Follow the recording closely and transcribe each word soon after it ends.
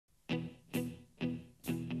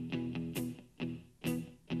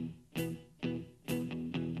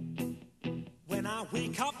I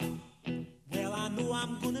wake up, well, I know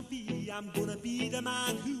I'm gonna be the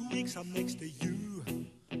man who wakes up next to you.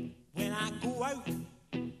 When I go out,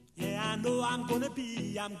 yeah, I know I'm gonna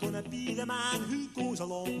be the man who goes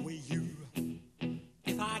along with you.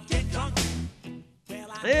 If I get drunk,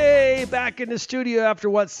 well, Hey, back in the studio after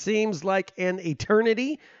what seems like an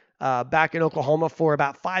eternity. Back in Oklahoma for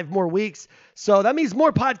about 5 more weeks. So that means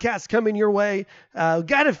more podcasts coming your way. I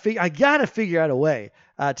gotta figure out a way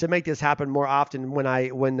to make this happen more often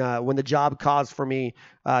when the job calls for me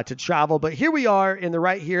to travel. But here we are in the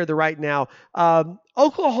right here, the right now.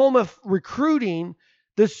 Oklahoma recruiting.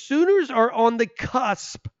 The Sooners are on the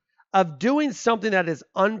cusp of doing something that is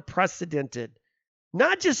unprecedented.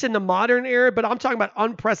 Not just in the modern era, but I'm talking about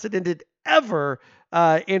unprecedented ever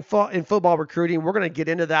in football recruiting. We're going to get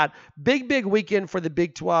into that. Big weekend for the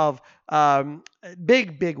Big 12.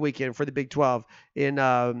 Big weekend for the Big 12 in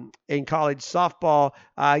college softball.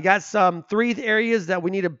 I got some 3 areas that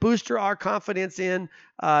we need to booster our confidence in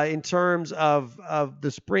terms of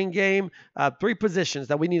the spring game. 3 positions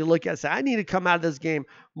that we need to look at. So I need to come out of this game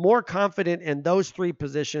more confident in those 3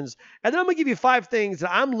 positions. And then I'm going to give you 5 things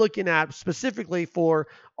that I'm looking at specifically for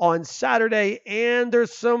on Saturday. And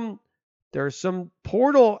there's some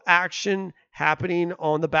portal action happening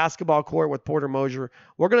on the basketball court with Porter Moser.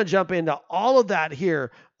 We're going to jump into all of that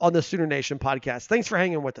here on the Sooner Nation podcast. Thanks for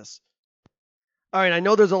hanging with us. All right, I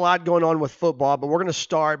know there's a lot going on with football, but we're going to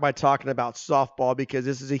start by talking about softball because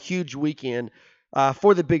this is a huge weekend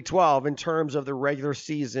for the Big 12 in terms of the regular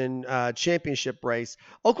season championship race.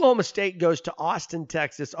 Oklahoma State goes to Austin,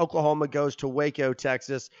 Texas. Oklahoma goes to Waco,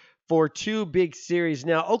 Texas for 2 big series.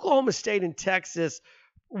 Now, Oklahoma State and Texas,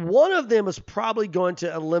 one of them is probably going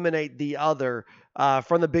to eliminate the other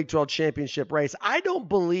from the Big 12 championship race. I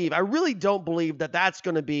really don't believe that that's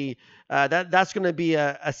going to be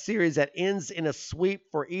a series that ends in a sweep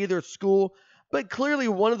for either school. But clearly,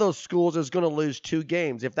 one of those schools is going to lose 2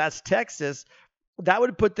 games. If that's Texas, that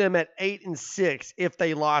would put them at 8-6 if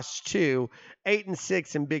they lost 2,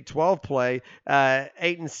 8-6 in Big 12 play,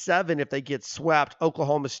 8-7 if they get swept.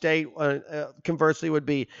 Oklahoma State, conversely, would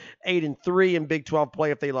be 8-3 in Big 12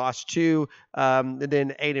 play if they lost 2, and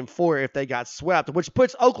then 8-4 if they got swept, which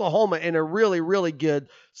puts Oklahoma in a really, really good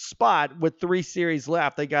spot with 3 series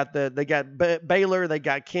left. They got Baylor, they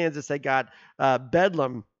got Kansas, they got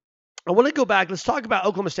Bedlam. I want to go back. Let's talk about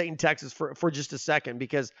Oklahoma State and Texas for just a second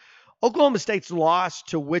because Oklahoma State's loss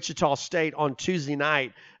to Wichita State on Tuesday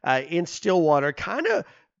night in Stillwater kind of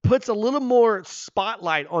puts a little more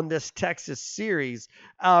spotlight on this Texas series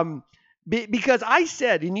because I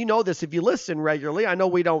said, and you know this if you listen regularly, I know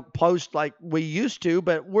we don't post like we used to,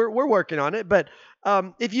 but we're working on it. But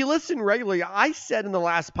if you listen regularly, I said in the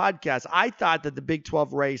last podcast, I thought that the Big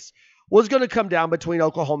 12 race was going to come down between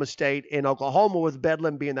Oklahoma State and Oklahoma, with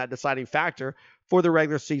Bedlam being that deciding factor for the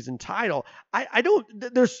regular season title.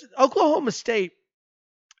 There's Oklahoma State,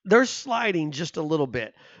 they're sliding just a little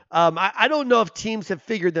bit. I don't know if teams have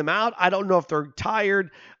figured them out. I don't know if they're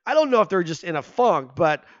tired. I don't know if they're just in a funk,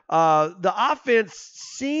 but the offense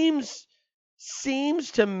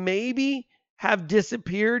seems to maybe have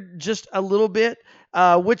disappeared just a little bit,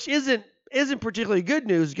 which isn't particularly good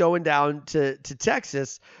news going down to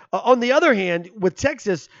Texas. On the other hand, with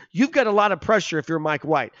Texas, you've got a lot of pressure if you're Mike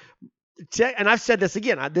White. And I've said this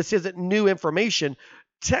again, this isn't new information.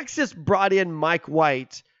 Texas brought in Mike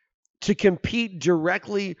White to compete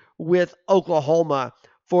directly with Oklahoma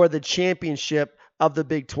for the championship of the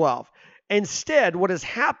Big 12. Instead, what has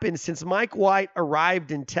happened since Mike White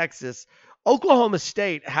arrived in Texas, Oklahoma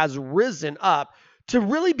State has risen up to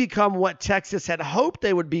really become what Texas had hoped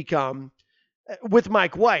they would become with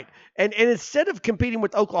Mike White. And instead of competing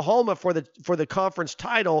with Oklahoma for the conference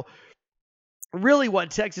title, really what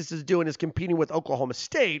Texas is doing is competing with Oklahoma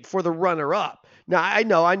State for the runner-up. Now, I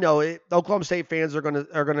know Oklahoma State fans are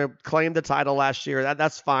gonna claim the title last year.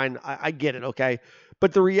 That's fine. I get it, okay?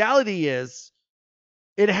 But the reality is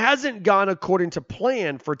it hasn't gone according to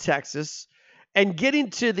plan for Texas, and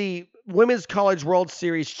getting to the Women's College World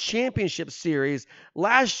Series Championship Series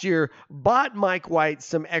last year bought Mike White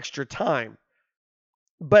some extra time.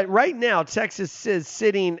 But right now, Texas is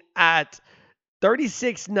sitting at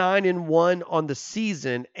 36-9-1 on the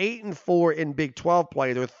season, 8-4 in Big 12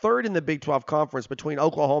 play. They're third in the Big 12 conference between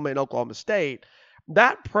Oklahoma and Oklahoma State.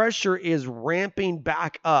 That pressure is ramping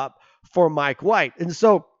back up for Mike White. And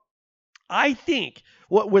so I think,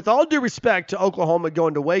 with all due respect to Oklahoma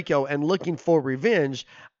going to Waco and looking for revenge,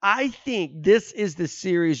 I think this is the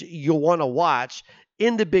series you'll want to watch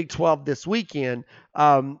in the Big 12 this weekend.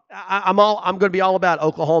 I'm going to be all about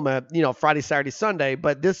Oklahoma, Friday, Saturday, Sunday.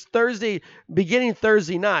 But this Thursday, beginning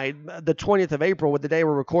Thursday night, the 20th of April, with the day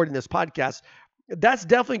we're recording this podcast, that's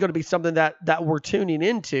definitely going to be something that we're tuning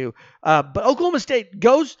into. But Oklahoma State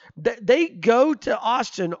goes, they go to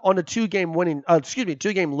Austin on a two-game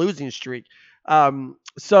losing streak.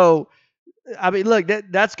 So I mean, look,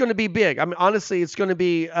 that's going to be big. I mean, honestly, it's going to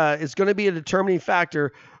be a determining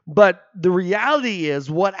factor. But the reality is,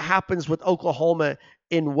 what happens with Oklahoma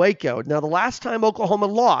in Waco? Now, the last time Oklahoma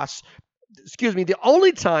lost, the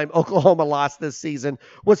only time Oklahoma lost this season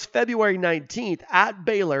was February 19th at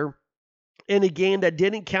Baylor in a game that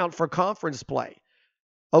didn't count for conference play.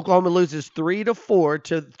 Oklahoma loses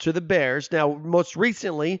 3-4 to the Bears. Now, most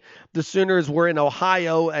recently, the Sooners were in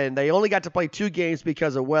Ohio and they only got to play 2 games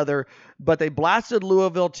because of weather, but they blasted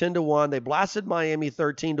Louisville 10-1. They blasted Miami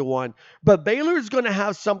 13-1. But Baylor is going to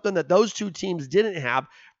have something that those two teams didn't have,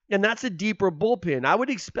 and that's a deeper bullpen. I would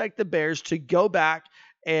expect the Bears to go back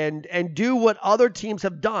and do what other teams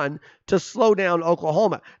have done to slow down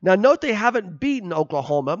Oklahoma. Now, note they haven't beaten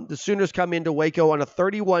Oklahoma. The Sooners come into Waco on a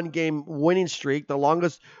 31-game winning streak, the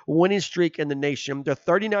longest winning streak in the nation. They're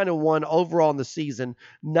 39-1 overall in the season,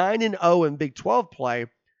 9-0 in Big 12 play.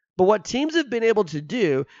 But what teams have been able to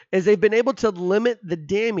do is they've been able to limit the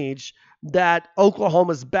damage that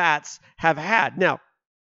Oklahoma's bats have had. Now,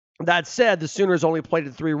 that said, the Sooners only played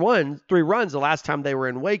at 3-1, 3 runs the last time they were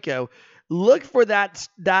in Waco. Look for that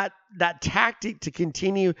tactic to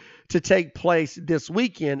continue to take place this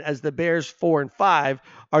weekend as the Bears 4-5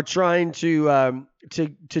 are trying to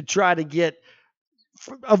try to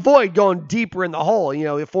avoid going deeper in the hole. You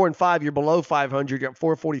know, at 4-5, you're below 500. You're at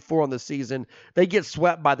 444 on the season. They get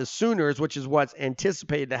swept by the Sooners, which is what's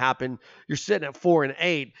anticipated to happen. You're sitting at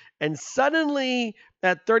 4-8, and suddenly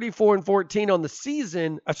at 34-14 on the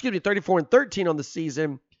season, 34-13 on the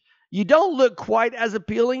season, you don't look quite as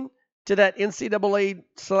appealing to that NCAA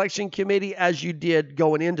selection committee as you did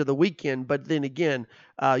going into the weekend. But then again,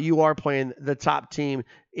 you are playing the top team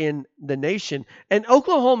in the nation. And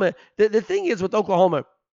Oklahoma, the thing is with Oklahoma,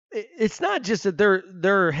 it's not just that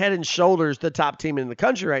they're head and shoulders the top team in the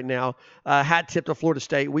country right now. Hat tip to Florida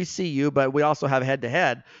State. We see you, but we also have head to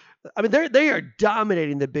head. I mean, they are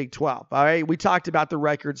dominating the Big 12. All right, we talked about the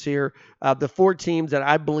records here. The 4 teams that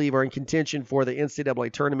I believe are in contention for the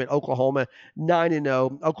NCAA tournament: Oklahoma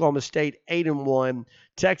 9-0, Oklahoma State 8-1,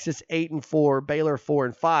 Texas 8-4, Baylor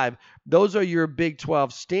 4-5. Those are your Big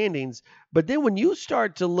 12 standings. But then when you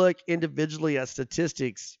start to look individually at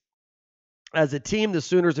statistics, as a team, the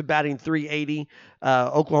Sooners are batting 380,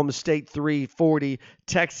 Oklahoma State 340,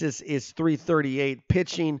 Texas is 338.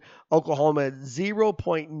 Pitching, Oklahoma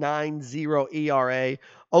 0.90 ERA,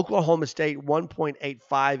 Oklahoma State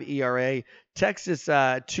 1.85 ERA, Texas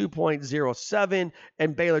 2.07,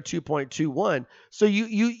 and Baylor 2.21. So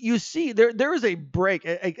you see there is a break,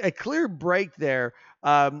 a clear break there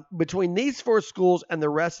between these 4 schools and the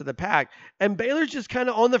rest of the pack. And Baylor's just kind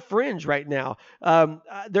of on the fringe right now.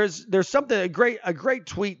 There's something, a great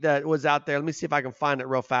tweet that was out there. Let me see if I can find it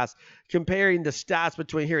real fast. Comparing the stats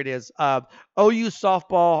between, here it is, OU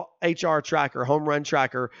softball HR tracker, home run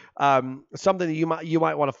tracker, something that you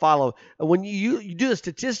might want to follow. When you do a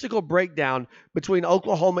statistical breakdown between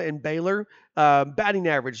Oklahoma and Baylor, batting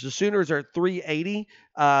average, the Sooners are 380,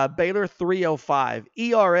 Baylor 305.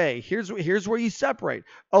 ERA, here's where you separate.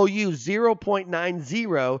 OU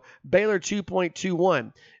 0.90, Baylor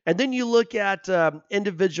 2.21. And then you look at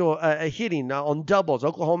individual hitting on doubles.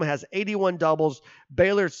 Oklahoma has 81 doubles,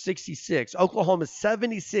 Baylor 66. Oklahoma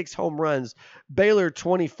 76 home runs, Baylor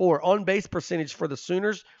 24. On base percentage for the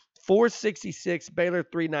Sooners, 466, Baylor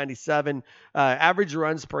 397. Average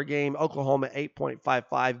runs per game, Oklahoma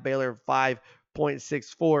 8.55, Baylor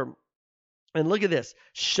 5.64. And look at this,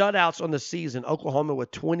 shutouts on the season. Oklahoma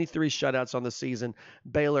with 23 shutouts on the season,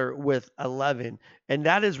 Baylor with 11. And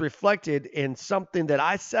that is reflected in something that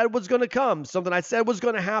I said was going to come, something I said was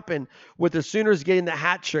going to happen with the Sooners getting the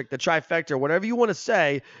hat trick, the trifecta, whatever you want to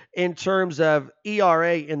say in terms of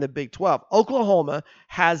ERA in the Big 12. Oklahoma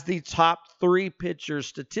has the top 3 pitchers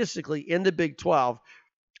statistically in the Big 12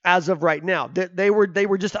 as of right now. They were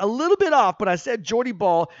just a little bit off, but I said Jordy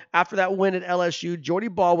Ball, after that win at LSU, Jordy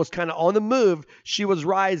Ball was kind of on the move. She was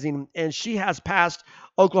rising, and she has passed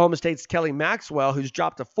Oklahoma State's Kelly Maxwell, who's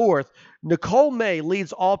dropped to 4th. Nicole May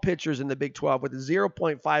leads all pitchers in the Big 12 with a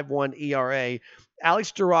 0.51 ERA.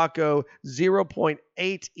 Alex Duraco,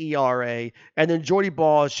 0.8 ERA. And then Jordy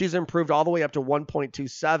Ball, she's improved all the way up to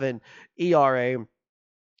 1.27 ERA.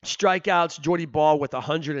 Strikeouts, Jordy Ball with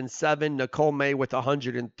 107, Nicole May with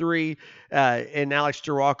 103, and Alex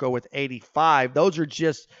Duraco with 85. Those are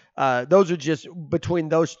just between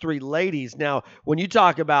those 3 ladies. Now, when you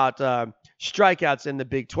talk about strikeouts in the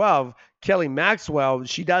Big 12. Kelly Maxwell,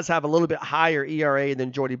 she does have a little bit higher ERA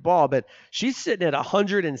than Jordy Ball, but she's sitting at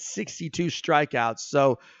 162 strikeouts.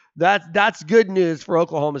 So that's good news for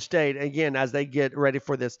Oklahoma State, again, as they get ready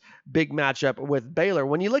for this big matchup with Baylor.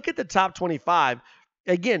 When you look at the top 25,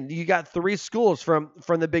 again, you got three schools from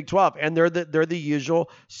the Big 12, and they're the usual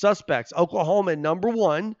suspects. Oklahoma, number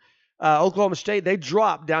one. Oklahoma State, they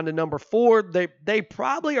dropped down to number 4. They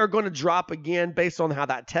probably are going to drop again based on how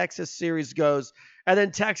that Texas series goes. And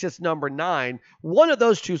then Texas, number 9. One of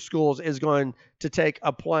those two schools is going to take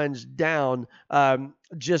a plunge down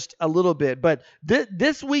just a little bit. But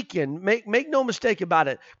this weekend, make no mistake about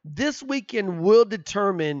it, this weekend will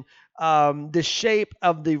determine the shape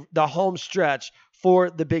of the home stretch for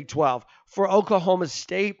the Big 12. For Oklahoma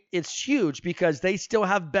State, it's huge because they still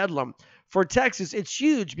have Bedlam. For Texas, it's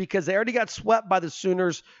huge because they already got swept by the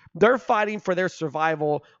Sooners. They're fighting for their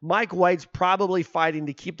survival. Mike White's probably fighting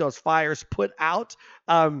to keep those fires put out.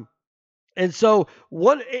 And so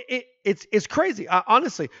it's crazy,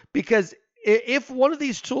 honestly, because if one of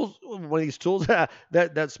these tools,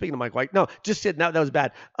 that speaking of Mike White, no, just kidding, that was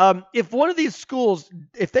bad. If one of these schools,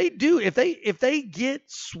 if they get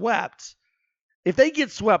swept,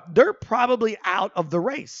 they're probably out of the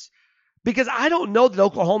race. Because I don't know that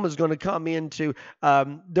Oklahoma is going to come into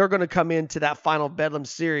they're going to come into that final Bedlam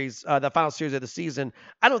series, the final series of the season.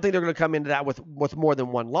 I don't think they're going to come into that with more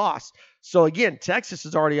than one loss. So again, Texas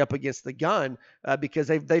is already up against the gun because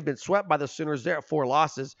they've been swept by the Sooners. They're at 4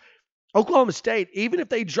 losses. Oklahoma State, even if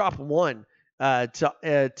they drop one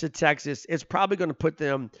to Texas, it's probably going to put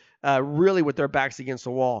them really with their backs against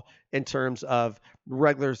the wall in terms of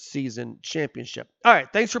regular season championship. All right,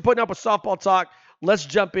 thanks for putting up with softball talk. Let's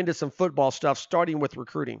jump into some football stuff, starting with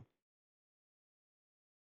recruiting.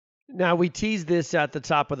 Now, we teased this at the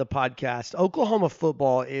top of the podcast. Oklahoma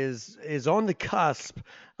football is on the cusp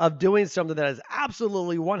of doing something that is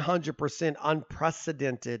absolutely 100%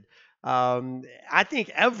 unprecedented, I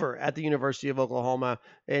think, ever at the University of Oklahoma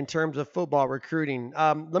in terms of football recruiting.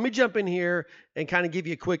 Let me jump in here and kind of give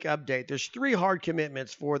you a quick update. There's 3 hard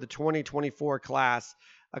commitments for the 2024 class,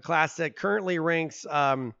 a class that currently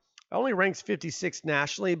only ranks 56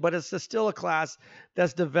 nationally, but it's still a class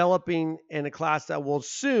that's developing and a class that will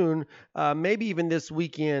soon, maybe even this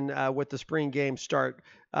weekend with the spring game, start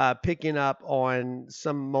picking up on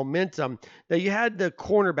some momentum. Now, you had the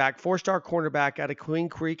cornerback, 4-star cornerback out of Queen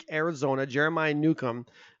Creek, Arizona, Jeremiah Newcomb.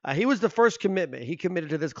 He was the first commitment. He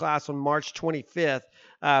committed to this class on March 25th.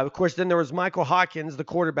 Of course, then there was Michael Hawkins, the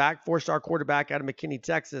quarterback, 4-star quarterback out of McKinney,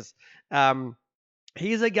 Texas.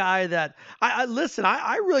 He's a guy that I listen.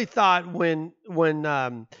 I really thought when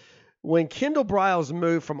Kendall Briles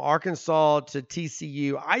moved from Arkansas to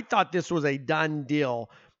TCU, I thought this was a done deal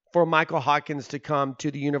for Michael Hawkins to come to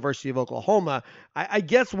the University of Oklahoma. I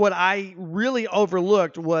guess what I really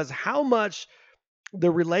overlooked was how much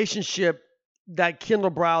the relationship that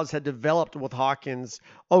Kendall Briles had developed with Hawkins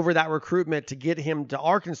over that recruitment to get him to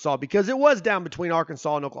Arkansas, because it was down between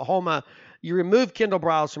Arkansas and Oklahoma. You remove Kendall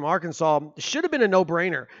Briles from Arkansas, should have been a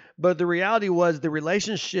no-brainer. But the reality was the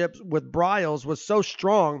relationship with Briles was so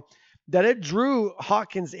strong that it drew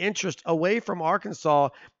Hawkins' interest away from Arkansas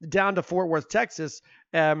down to Fort Worth, Texas.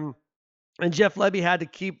 And Jeff Lebby had to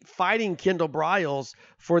keep fighting Kendall Briles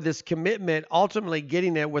for this commitment, ultimately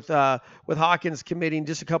getting it with Hawkins committing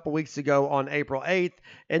just a couple weeks ago on April 8th.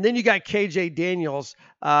 And then you got KJ Daniels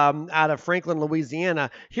out of Franklin, Louisiana.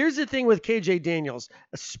 Here's the thing with KJ Daniels,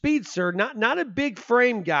 a speedster, not a big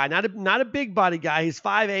frame guy, not a big body guy. He's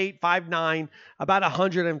 5'8", 5'9", about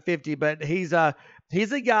 150, but he's a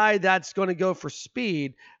guy that's going to go for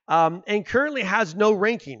speed. And currently has no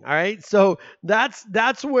ranking. All right, so that's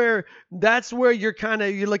where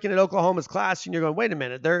you're looking at Oklahoma's class and you're going, wait a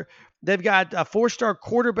minute, they've got a 4-star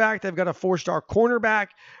quarterback, they've got a 4-star cornerback,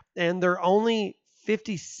 and they're only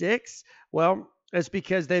 56. Well, it's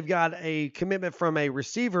because they've got a commitment from a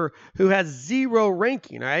receiver who has 0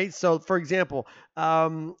 ranking. All right, so for example,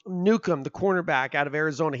 Newcomb, the cornerback out of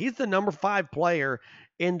Arizona, he's the number 5 player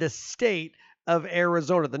in the state of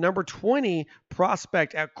Arizona, the number 20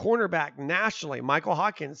 prospect at cornerback nationally. Michael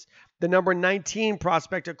Hawkins, the number 19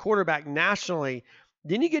 prospect at quarterback nationally.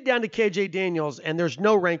 Then you get down to KJ Daniels, and there's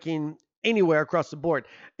no ranking anywhere across the board.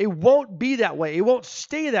 It won't be that way. It won't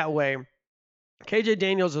stay that way. KJ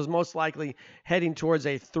Daniels is most likely heading towards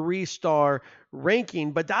a 3-star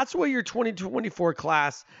ranking, but that's where your 2024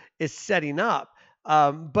 class is setting up.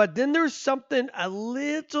 But then there's something a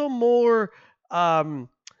little more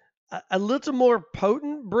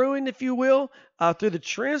potent brewing, if you will, through the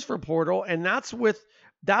transfer portal, and that's with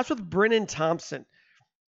Brennan Thompson.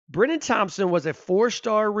 Brennan Thompson was a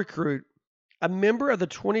 4-star recruit a member of the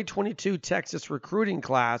 2022 Texas recruiting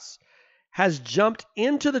class has jumped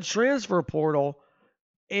into the transfer portal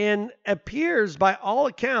and appears, by all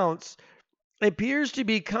accounts, appears to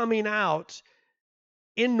be coming out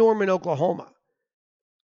in Norman, Oklahoma.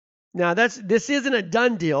 Now this isn't a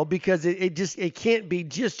done deal because it can't be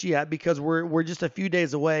just yet because we're just a few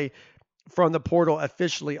days away from the portal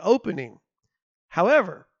officially opening.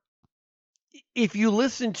 However, if you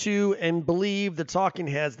listen to and believe the talking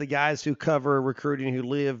heads, the guys who cover recruiting, who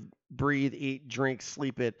live, breathe, eat, drink,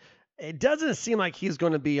 sleep it doesn't seem like he's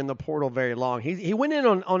going to be in the portal very long. He went in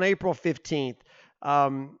on April 15th.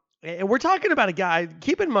 And we're talking about a guy,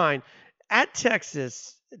 keep in mind, at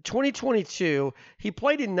Texas, 2022, he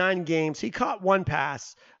played in 9 games. He caught 1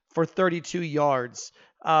 pass for 32 yards.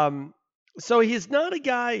 So he's not a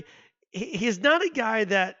guy. He's not a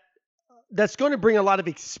guy that's going to bring a lot of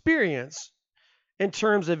experience in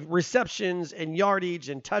terms of receptions and yardage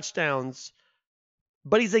and touchdowns.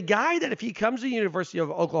 But he's a guy that if he comes to the University of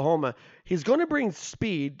Oklahoma, he's going to bring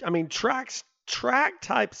speed. I mean, track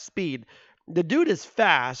type speed. The dude is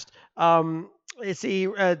fast.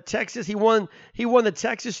 Texas. He won the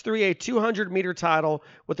Texas 3A 200-meter title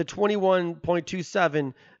with a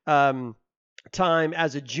 21.27 time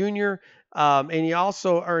as a junior. And he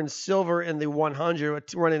also earned silver in the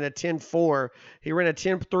 100, running a 10.4. He ran a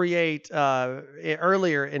 10.38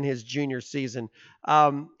 earlier in his junior season.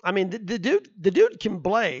 I mean, the dude can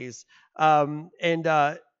blaze. And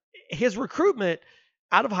his recruitment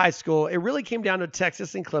out of high school, it really came down to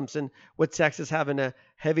Texas and Clemson, with Texas having a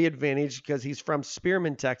heavy advantage because he's from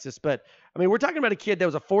Spearman, Texas. But I mean, we're talking about a kid that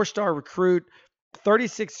was a 4-star recruit,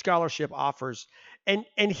 36 scholarship offers. And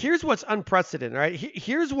here's what's unprecedented, right?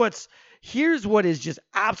 Here's what is just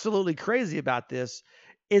absolutely crazy about this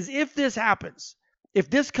is if this happens, if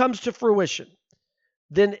this comes to fruition,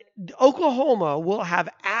 then Oklahoma will have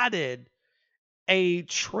added a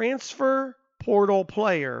transfer portal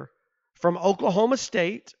player from Oklahoma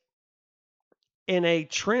State and a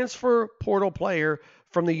transfer portal player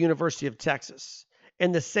from the University of Texas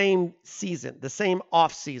in the same season, the same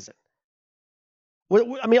off season.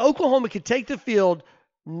 I mean, Oklahoma could take the field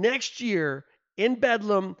next year in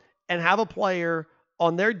Bedlam and have a player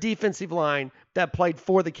on their defensive line that played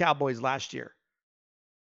for the Cowboys last year.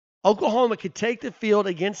 Oklahoma could take the field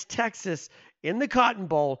against Texas in the Cotton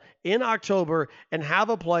Bowl in October and have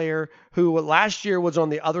a player who last year was on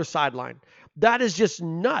the other sideline. That is just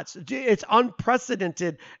nuts. It's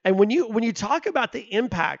unprecedented. And when you talk about the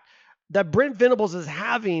impact that Brent Venables is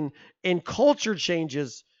having in culture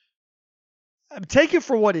changes, take it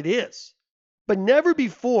for what it is. But never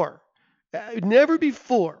before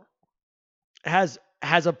has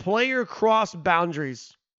a player crossed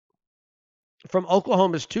boundaries from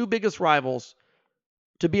Oklahoma's 2 biggest rivals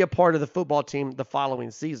to be a part of the football team the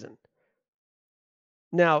following season.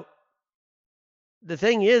 Now, the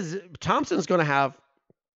thing is, Thompson's going to have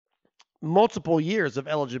multiple years of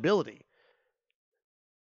eligibility.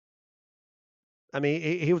 I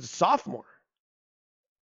mean, he was a sophomore.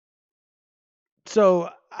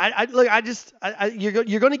 So you're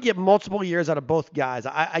going to get multiple years out of both guys.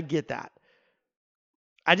 I get that.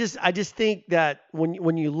 I just think that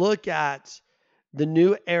when you look at the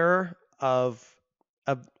new era of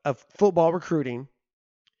football recruiting,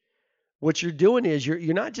 what you're doing is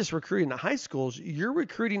you're not just recruiting the high schools, you're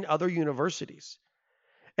recruiting other universities.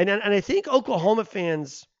 And I think Oklahoma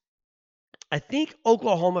fans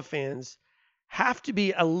have to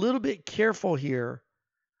be a little bit careful here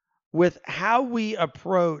with how we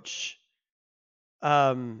approach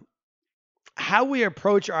our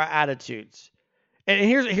attitudes. And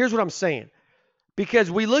here's what I'm saying.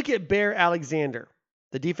 Because we look at Bear Alexander,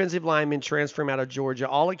 the defensive lineman transferring out of Georgia.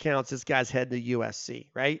 All accounts, this guy's heading to USC,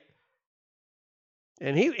 right?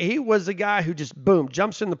 And he was a guy who just, boom,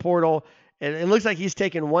 jumps in the portal. And it looks like he's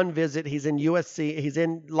taken one visit. He's in USC. He's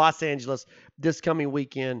in Los Angeles this coming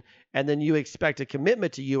weekend. And then you expect a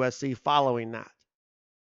commitment to USC following that.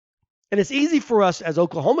 And it's easy for us as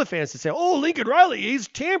Oklahoma fans to say, oh, Lincoln Riley, he's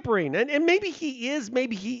tampering. And maybe he is,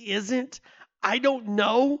 maybe he isn't. I don't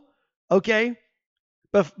know. Okay?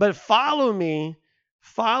 But follow me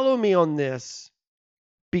on this,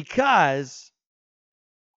 because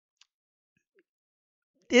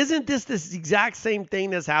isn't this exact same thing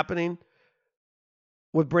that's happening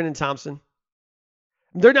with Brennan Thompson?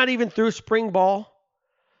 They're not even through spring ball.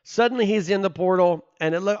 Suddenly he's in the portal,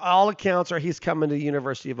 and all accounts are he's coming to the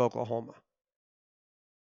University of Oklahoma.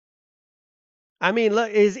 I mean,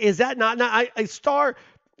 look, is that not star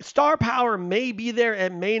power may be there,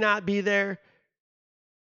 it may not be there.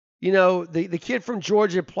 You know, the kid from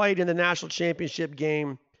Georgia played in the national championship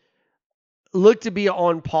game look to be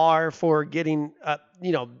on par for getting,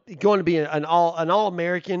 going to be an all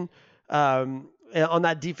American on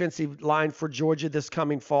that defensive line for Georgia this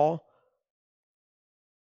coming fall.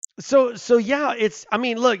 So yeah, it's. I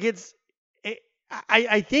mean, look, it's. It,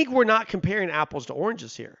 I think we're not comparing apples to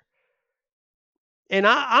oranges here. And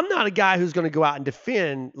I'm not a guy who's going to go out and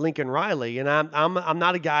defend Lincoln Riley, and I'm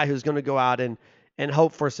not a guy who's going to go out and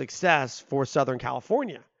hope for success for Southern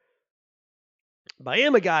California. But I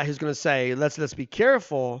am a guy who's going to say let's be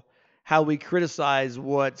careful how we criticize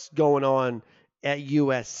what's going on at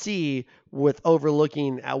USC with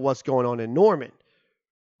overlooking at what's going on in Norman.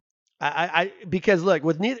 Because look,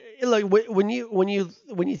 when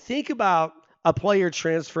you think about a player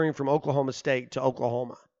transferring from Oklahoma State to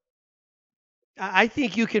Oklahoma, I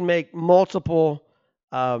think um, you can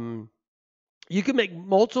make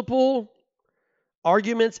multiple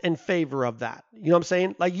arguments in favor of that. You know what I'm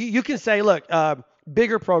saying? Like you can say, look,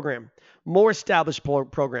 bigger program, more established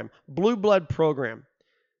program, blue blood program,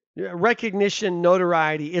 recognition,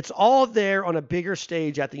 notoriety. It's all there on a bigger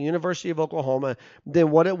stage at the University of Oklahoma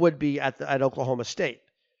than what it would be at Oklahoma State.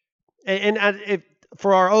 And if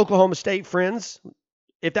for our Oklahoma State friends,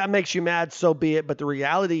 if that makes you mad, so be it. But the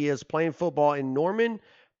reality is, playing football in Norman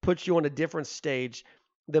puts you on a different stage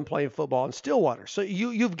than playing football in Stillwater. So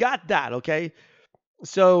you've got that, okay?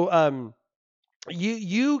 So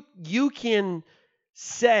you can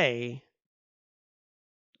say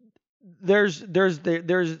there's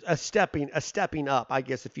a stepping up, I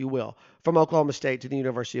guess, if you will, from Oklahoma State to the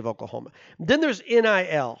University of Oklahoma. Then there's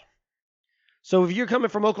NIL. So if you're coming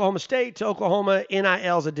from Oklahoma State to Oklahoma,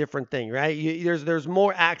 NIL is a different thing, right? There's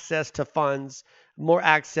more access to funds, more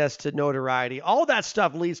access to notoriety. All that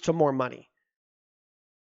stuff leads to more money.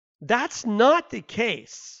 That's not the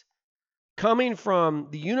case coming from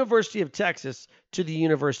the University of Texas to the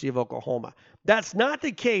University of Oklahoma. That's not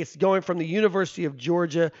the case going from the University of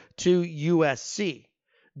Georgia to USC.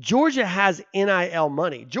 Georgia has NIL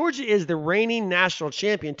money. Georgia is the reigning national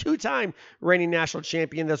champion, two-time reigning national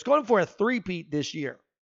champion that's going for a three-peat this year.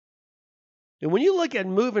 And when you look at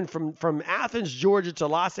moving from Athens, Georgia to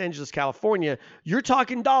Los Angeles, California, you're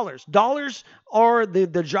talking dollars. Dollars are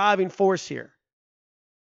the driving force here.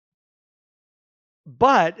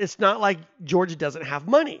 But it's not like Georgia doesn't have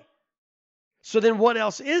money. So then what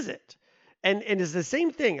else is it? And it's the same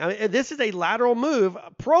thing. I mean, this is a lateral move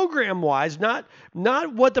program-wise, not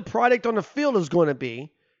what the product on the field is going to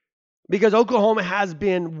be, because Oklahoma has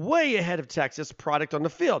been way ahead of Texas product on the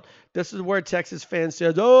field. This is where Texas fans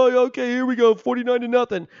says, oh, okay, here we go,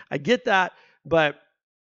 49-0. I get that, but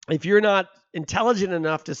if you're not intelligent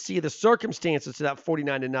enough to see the circumstances to that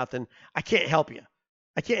 49-0, I can't help you.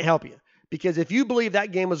 I can't help you. Because if you believe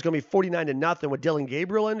that game was going to be 49-0 with Dylan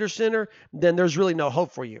Gabriel under center, then there's really no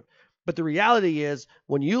hope for you. But the reality is,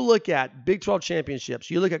 when you look at Big 12 championships,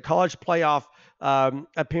 you look at college playoff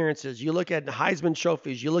appearances, you look at Heisman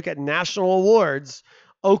trophies, you look at national awards,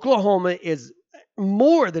 Oklahoma is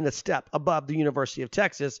more than a step above the University of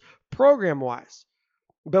Texas program-wise.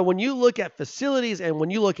 But when you look at facilities and when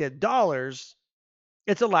you look at dollars,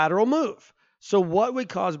 it's a lateral move. So what would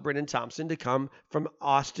cause Brennan Thompson to come from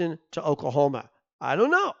Austin to Oklahoma? I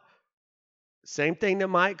don't know. Same thing that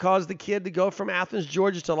might cause the kid to go from Athens,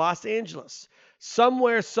 Georgia to Los Angeles.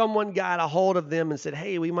 Somewhere someone got a hold of them and said,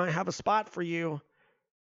 hey, we might have a spot for you.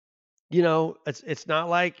 You know, it's not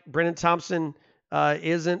like Brennan Thompson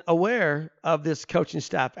isn't aware of this coaching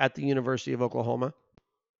staff at the University of Oklahoma.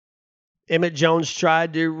 Emmett Jones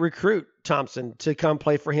tried to recruit Thompson to come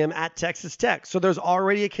play for him at Texas Tech. So there's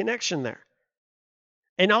already a connection there.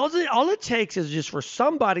 And all it takes is just for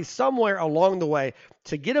somebody somewhere along the way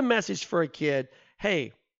to get a message for a kid,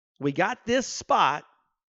 hey, we got this spot.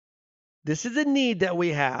 This is a need that we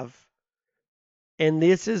have. And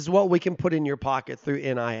this is what we can put in your pocket through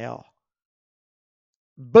NIL.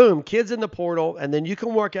 Boom, kids in the portal, and then you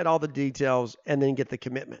can work out all the details and then get the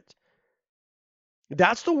commitment.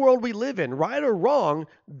 That's the world we live in. Right or wrong,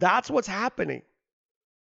 that's what's happening.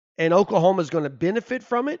 And Oklahoma is going to benefit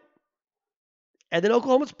from it. And then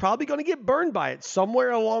Oklahoma's probably going to get burned by it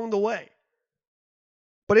somewhere along the way.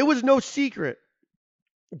 But it was no secret,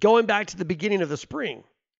 going back to the beginning of the spring,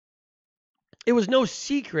 it was no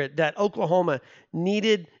secret that Oklahoma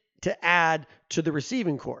needed to add to the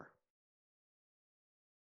receiving corps.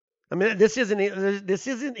 I mean, this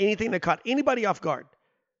isn't anything that caught anybody off guard.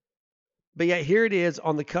 But yet here it is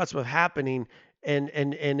on the cusp of happening, and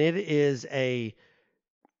it is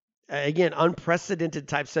again, unprecedented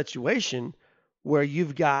type situation where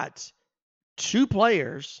you've got two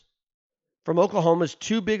players from Oklahoma's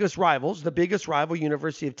two biggest rivals. The biggest rival,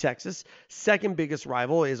 University of Texas. Second biggest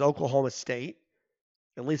rival is Oklahoma State.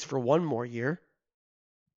 at least for one more year,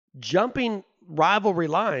 jumping rivalry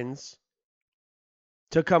lines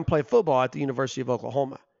to come play football at the University of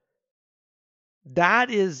Oklahoma. That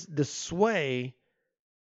is the sway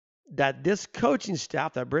that this coaching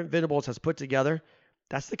staff that Brent Venables has put together.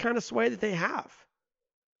 That's the kind of sway that they have.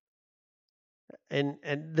 And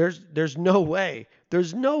there's no way,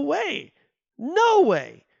 no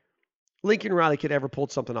way Lincoln Riley could ever pull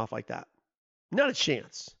something off like that. Not a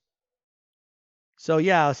chance. So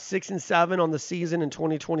yeah, 6-7 on the season in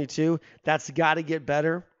 2022. That's got to get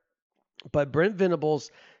better. But Brent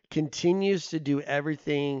Venables continues to do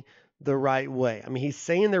everything the right way. I mean, he's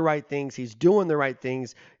saying the right things, he's doing the right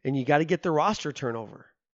things, and you got to get the roster turnover.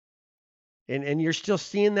 And you're still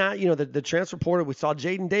seeing that, the transfer portal. We saw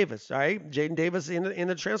Jaden Davis, all right? Jaden Davis in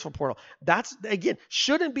the transfer portal. That's, again,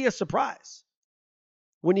 shouldn't be a surprise.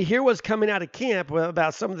 When you hear what's coming out of camp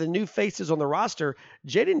about some of the new faces on the roster,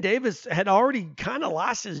 Jaden Davis had already kind of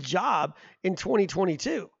lost his job in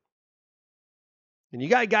 2022. And you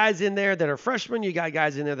got guys in there that are freshmen. You got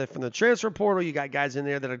guys in there that are from the transfer portal. You got guys in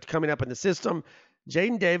there that are coming up in the system.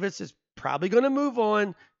 Jaden Davis is probably going to move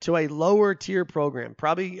on to a lower tier program.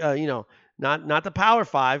 Probably, not the Power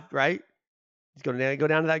Five, right? He's going to go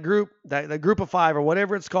down to that group, that group of five or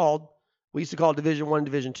whatever it's called. We used to call it Division I,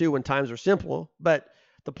 Division II when times were simple. But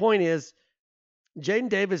the point is, Jaden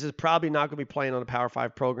Davis is probably not going to be playing on a Power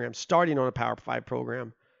 5 program, starting on a Power 5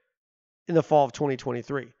 program in the fall of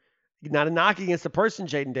 2023. Not a knock against the person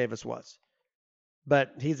Jaden Davis was,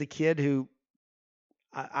 but he's a kid who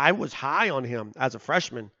I was high on him as a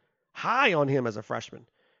freshman,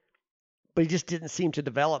 but he just didn't seem to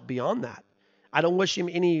develop beyond that. I don't wish him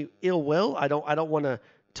any ill will. I don't want to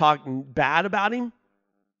talk bad about him,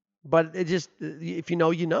 but it just, if you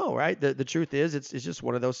know, right? The truth is, it's just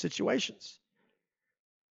one of those situations.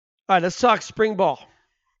 All right, let's talk spring ball.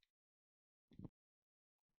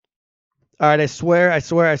 All right, I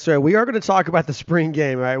swear. We are going to talk about the spring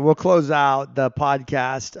game, right? We'll close out the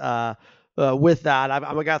podcast with that.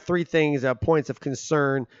 I've got three things, points of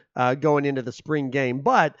concern going into the spring game.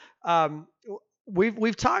 But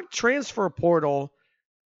we've talked transfer portal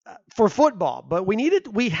for football, but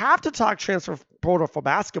we have to talk transfer portal for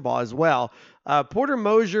basketball as well. Porter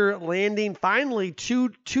Moser landing finally two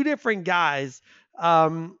different guys.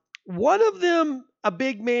 One of them a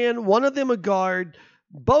big man, one of them a guard.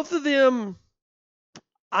 Both of them,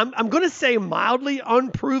 I'm going to say mildly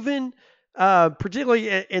unproven,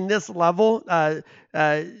 particularly in this level. Javian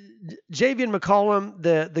McCollum,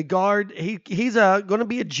 the guard, he's going to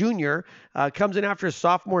be a junior, comes in after his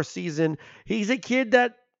sophomore season. He's a kid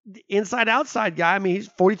that inside-outside guy. I mean, he's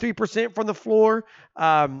 43% from the floor,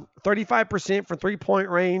 35% from three-point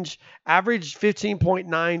range, averaged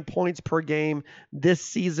 15.9 points per game this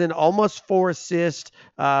season, almost 4 assists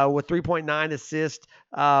with 3.9 assists,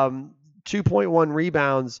 2.1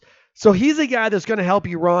 rebounds. So he's a guy that's going to help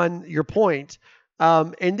you run your point.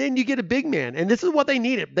 And then you get a big man. And this is what they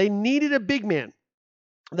needed. They needed a big man.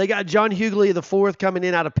 They got John Hughley the fourth coming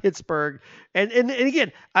in out of Pittsburgh. And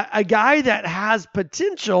again, a guy that has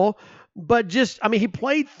potential, but just, I mean, he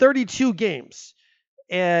played 32 games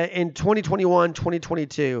in 2021,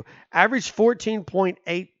 2022, averaged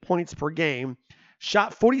 14.8 points per game,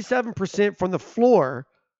 shot 47% from the floor,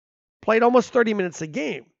 played almost 30 minutes a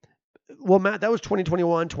game. Well, Matt, that was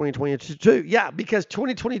 2021, 2022. Yeah, because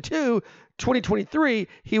 2022, 2023,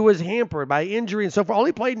 he was hampered by injury and so forth.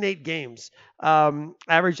 Only played in 8 games.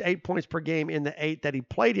 Averaged 8 points per game in the 8 that he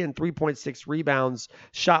played in, 3.6 rebounds,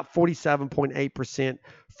 shot 47.8%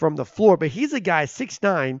 from the floor. But he's a guy,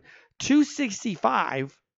 6'9",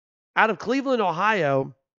 265, out of Cleveland,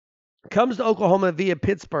 Ohio, comes to Oklahoma via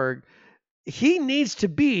Pittsburgh. He needs to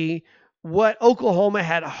be what Oklahoma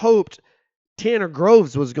had hoped Tanner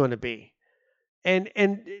Groves was going to be. And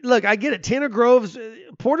look, I get it. Tanner Groves,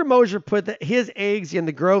 Porter Moser put his eggs in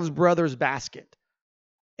the Groves brothers' basket.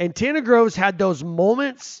 And Tanner Groves had those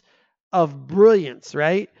moments of brilliance,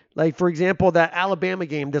 right? Like, for example, that Alabama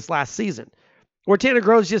game this last season, where Tanner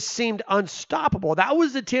Groves just seemed unstoppable. That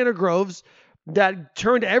was the Tanner Groves that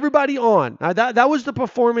turned everybody on. Now, that was the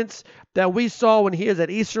performance that we saw when he was at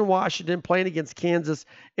Eastern Washington playing against Kansas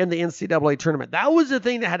in the NCAA tournament. That was the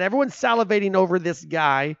thing that had everyone salivating over this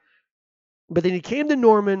guy. But then he came to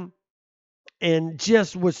Norman and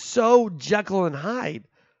just was so Jekyll and Hyde.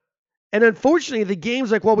 And unfortunately, the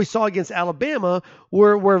games like what we saw against Alabama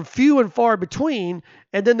were few and far between.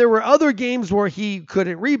 And then there were other games where he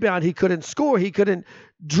couldn't rebound, he couldn't score, he couldn't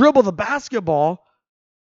dribble the basketball.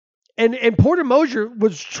 And Porter Moser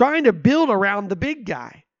was trying to build around the big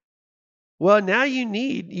guy. Well, now you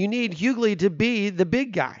need Hughley to be the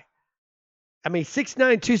big guy. I mean, 6'9",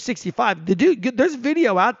 265. The dude, there's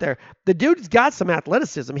video out there. The dude's got some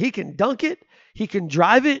athleticism. He can dunk it. He can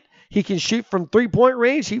drive it. He can shoot from 3-point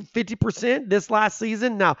range. He 50% this last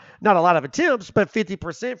season. Now, not a lot of attempts, but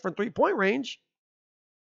 50% from 3-point range.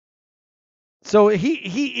 So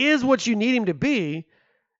he is what you need him to be.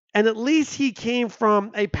 And at least he came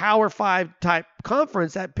from a Power 5 type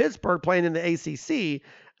conference at Pittsburgh playing in the ACC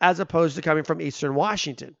as opposed to coming from Eastern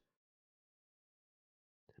Washington.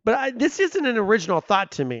 But this isn't an original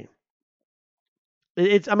thought to me.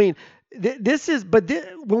 When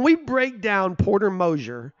we break down Porter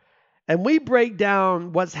Moser and we break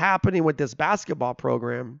down what's happening with this basketball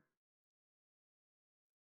program,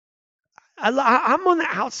 I'm on the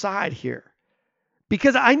outside here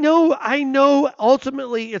because I know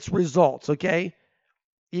ultimately it's results, okay?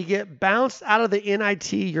 You get bounced out of the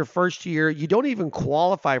NIT your first year. You don't even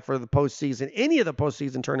qualify for the postseason, any of the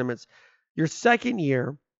postseason tournaments, your second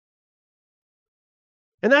year.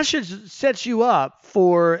 And that should set you up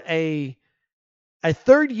for a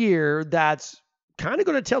third year that's kind of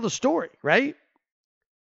going to tell the story, right?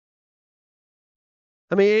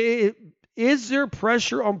 I mean, is there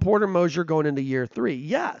pressure on Porter Moser going into year 3?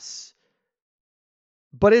 Yes.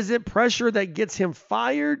 But is it pressure that gets him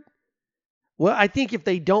fired? Well, I think if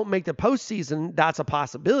they don't make the postseason, that's a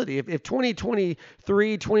possibility. If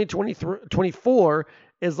 2023, 2024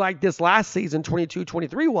 is like this last season,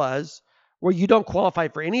 22-23 was, where you don't qualify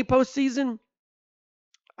for any postseason,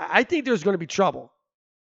 I think there's going to be trouble.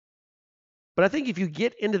 But I think if you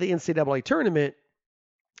get into the NCAA tournament,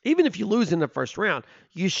 even if you lose in the first round,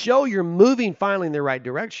 you show you're moving finally in the right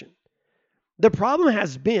direction. The problem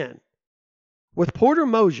has been with Porter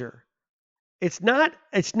Moser, it's not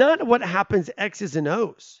what happens X's and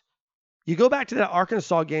O's. You go back to that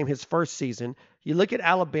Arkansas game his first season, you look at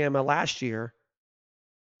Alabama last year,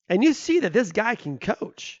 and you see that this guy can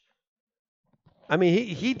coach. I mean,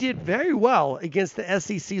 he did very well against the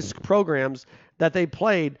SEC programs that they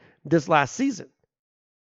played this last season.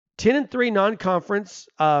 10-3 non-conference.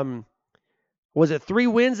 Was it 3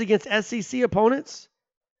 wins against SEC opponents?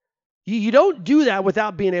 You don't do that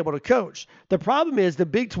without being able to coach. The problem is the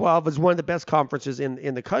Big 12 is one of the best conferences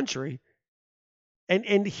in the country.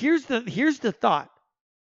 And here's the thought.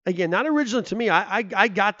 Again, not original to me. I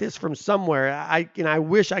got this from somewhere. I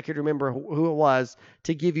wish I could remember who it was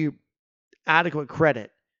to give you adequate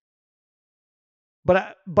credit.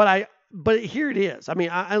 But here it is. I mean,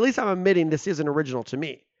 at least I'm admitting this isn't original to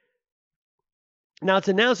me. Now it's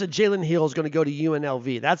announced that Jalen Hill is going to go to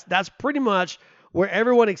UNLV. That's pretty much where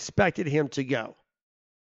everyone expected him to go.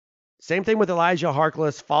 Same thing with Elijah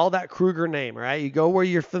Harkless. Follow that Kruger name, right? You go where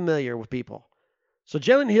you're familiar with people. So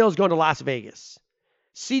Jalen Hill is going to Las Vegas.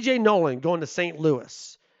 CJ Nolan going to St.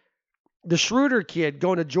 Louis. The Schroeder kid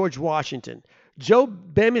going to George Washington. Joe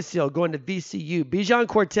Bamisil going to VCU. Bijan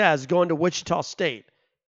Cortez going to Wichita State.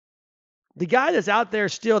 The guy that's out there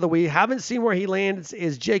still that we haven't seen where he lands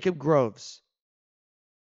is Jacob Groves.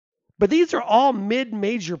 But these are all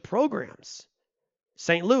mid-major programs.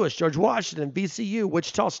 St. Louis, George Washington, VCU,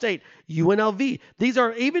 Wichita State, UNLV. These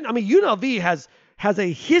are even, I mean, UNLV has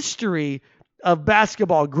a history of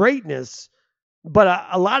basketball greatness, but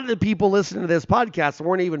a lot of the people listening to this podcast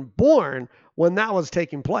weren't even born when that was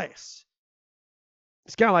taking place.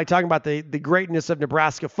 It's kind of like talking about the greatness of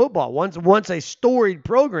Nebraska football. Once a storied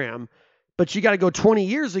program, but you got to go 20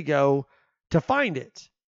 years ago to find it.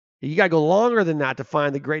 You got to go longer than that to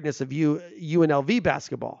find the greatness of UNLV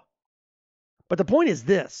basketball. But the point is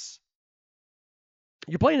this.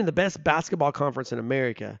 You're playing in the best basketball conference in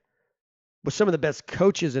America with some of the best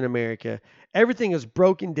coaches in America. Everything is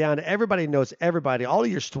broken down. Everybody knows everybody. All of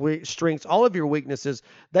your strengths, all of your weaknesses,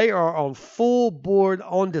 they are on full board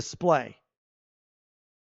on display.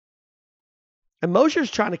 And Moser's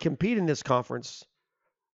trying to compete in this conference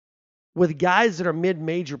with guys that are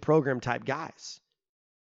mid-major program type guys.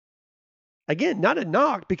 Again, not a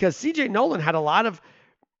knock because CJ Nolan had a lot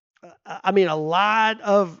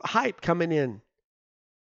of hype coming in.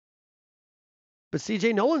 But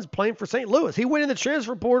CJ Nolan's playing for St. Louis. He went in the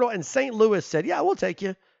transfer portal and St. Louis said, yeah, we'll take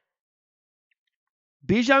you.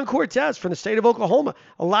 Bijan Cortez from the state of Oklahoma.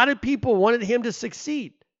 A lot of people wanted him to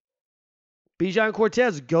succeed. Bijan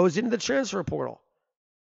Cortez goes into the transfer portal.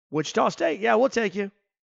 Wichita State, yeah, we'll take you.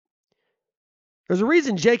 There's a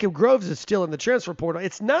reason Jacob Groves is still in the transfer portal.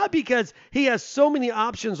 It's not because he has so many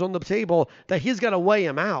options on the table that he's got to weigh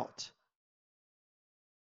them out.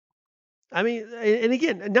 I mean, and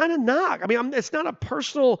again, not a knock. I mean, it's not a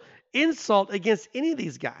personal insult against any of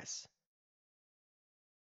these guys.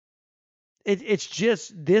 It's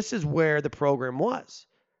just this is where the program was.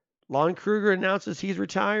 Lon Kruger announces he's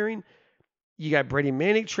retiring. You got Brady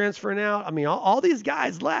Manick transferring out. I mean, all these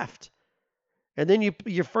guys left. And then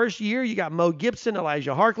your first year, you got Mo Gibson,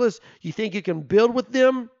 Elijah Harkless. You think you can build with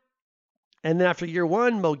them. And then after year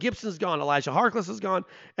one, Mo Gibson's gone, Elijah Harkless is gone,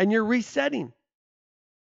 and you're resetting.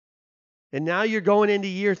 And now you're going into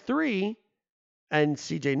year 3, and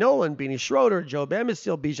C.J. Nolan, Beanie Schroeder, Joe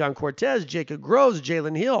Bamisile, Bijan Cortez, Jacob Groves,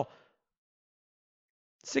 Jalen Hill.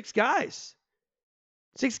 6 guys.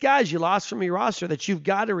 6 guys you lost from your roster that you've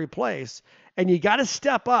got to replace, and you got to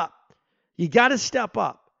step up. You got to step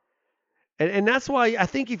up. And that's why I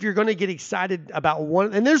think if you're going to get excited about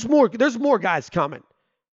one, and there's more guys coming.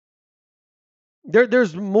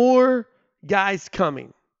 There's more guys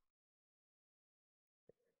coming.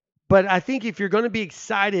 But I think if you're going to be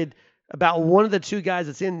excited about one of the 2 guys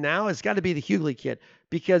that's in now, it's got to be the Hughley kid,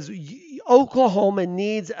 because Oklahoma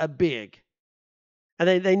needs a big.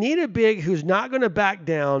 And they need a big who's not going to back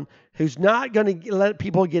down, who's not going to let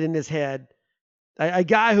people get in his head, a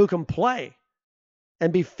guy who can play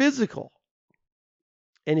and be physical.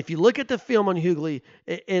 And if you look at the film on Hughley,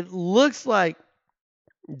 it looks like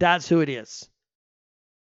that's who it is.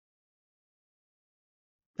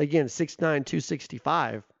 Again, 6'9",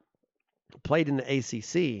 265, played in the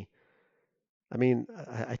ACC. I mean,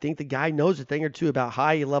 I think the guy knows a thing or two about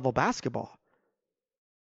high-level basketball.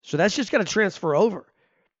 So that's just got to transfer over.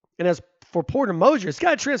 And as for Porter Moser, it's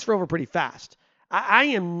got to transfer over pretty fast. I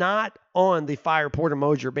am not on the fire Porter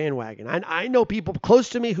Moser bandwagon. I know people close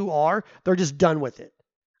to me who are. They're just done with it.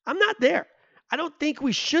 I'm not there. I don't think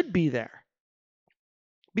we should be there.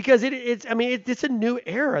 Because it's a new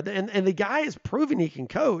era. And the guy is proving he can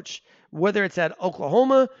coach, whether it's at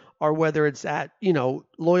Oklahoma or whether it's at,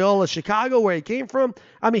 Loyola Chicago, where he came from.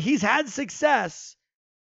 I mean, he's had success,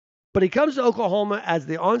 but he comes to Oklahoma as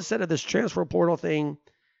the onset of this transfer portal thing,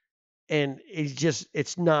 and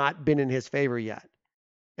it's not been in his favor yet.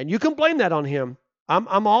 And you can blame that on him.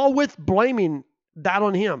 I'm all with blaming that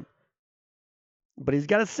on him. But he's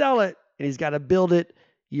got to sell it, and he's got to build it.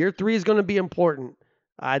 Year 3 is going to be important.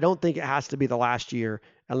 I don't think it has to be the last year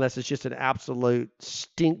unless it's just an absolute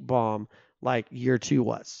stink bomb like year 2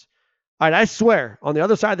 was. All right, I swear, on the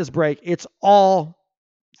other side of this break, it's all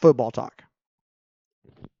football talk.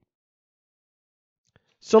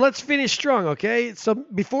 So let's finish strong, okay? So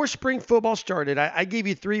before spring football started, I gave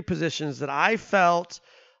you 3 positions that I felt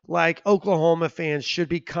like Oklahoma fans should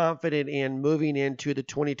be confident in moving into the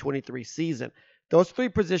 2023 season. Those 3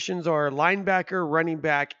 positions are linebacker, running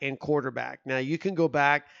back, and quarterback. Now, you can go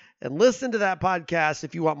back and listen to that podcast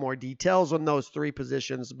if you want more details on those 3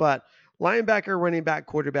 positions. But linebacker, running back,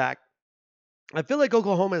 quarterback, I feel like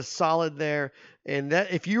Oklahoma is solid there. And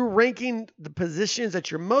that if you're ranking the positions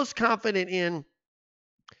that you're most confident in,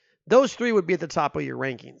 those 3 would be at the top of your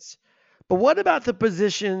rankings. But what about the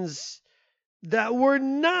positions that we're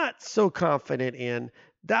not so confident in?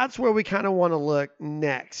 That's where we kind of want to look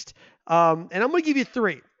next. And I'm going to give you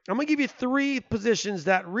 3. I'm going to give you 3 positions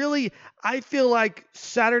that really I feel like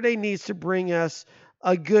Saturday needs to bring us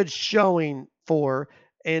a good showing for,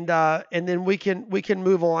 and then we can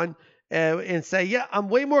move on and say, yeah, I'm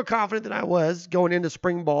way more confident than I was going into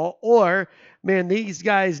spring ball, or man, these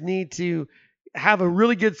guys need to have a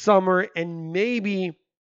really good summer, and maybe,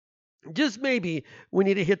 just maybe, we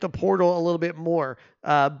need to hit the portal a little bit more.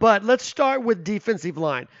 But let's start with defensive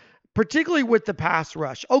line. Particularly with the pass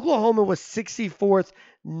rush. Oklahoma was 64th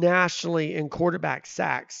nationally in quarterback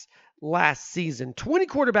sacks last season. 20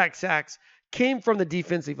 quarterback sacks came from the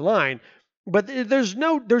defensive line, but there's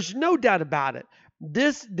no doubt about it.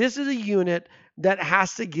 This is a unit that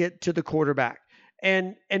has to get to the quarterback.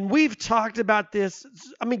 And we've talked about this.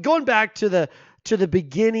 I mean, going back to the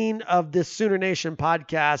beginning of this Sooner Nation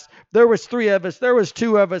podcast, there was 3 of us, there was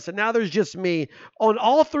 2 of us, and now there's just me. On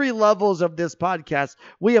all 3 levels of this podcast,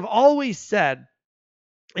 we have always said,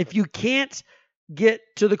 if you can't get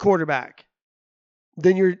to the quarterback,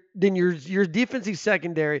 then your defensive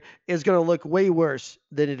secondary is going to look way worse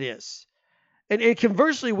than it is. And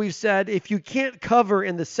conversely, we've said, if you can't cover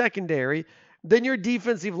in the secondary, then your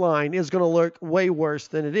defensive line is going to look way worse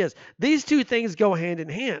than it is. These 2 things go hand in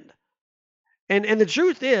hand. And the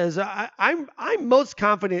truth is, I'm most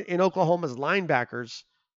confident in Oklahoma's linebackers.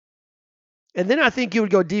 And then I think you would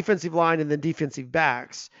go defensive line and then defensive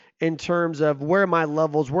backs in terms of where my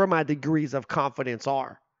levels, where my degrees of confidence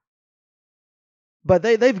are. But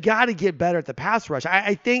they've got to get better at the pass rush.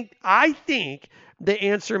 I think the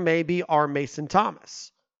answer may be our Mason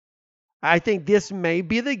Thomas. I think this may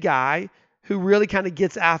be the guy who really kind of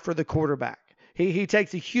gets after the quarterback. He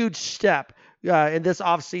takes a huge step in this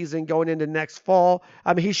offseason going into next fall.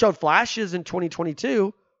 I mean, he showed flashes in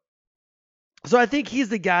 2022. So I think he's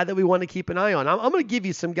the guy that we want to keep an eye on. I'm going to give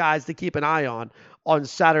you some guys to keep an eye on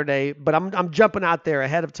Saturday, but I'm jumping out there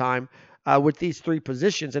ahead of time with these three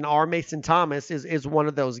positions, and R. Mason Thomas is one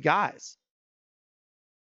of those guys.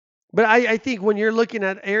 But I think when you're looking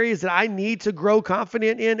at areas that I need to grow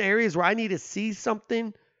confident in, areas where I need to see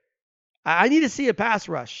something, I need to see a pass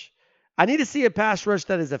rush. I need to see a pass rush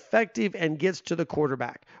that is effective and gets to the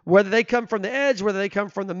quarterback. Whether they come from the edge, whether they come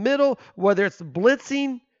from the middle, whether it's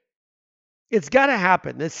blitzing, it's got to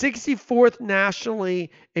happen. The 64th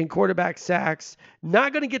nationally in quarterback sacks,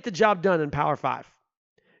 not going to get the job done in Power 5.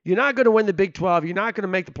 You're not going to win the Big 12. You're not going to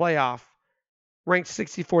make the playoff ranked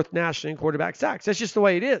 64th nationally in quarterback sacks. That's just the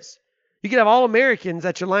way it is. You can have All-Americans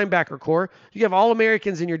at your linebacker core. You can have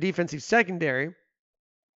All-Americans in your defensive secondary.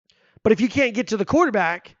 But if you can't get to the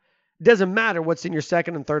quarterback, it doesn't matter what's in your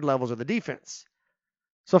second and third levels of the defense.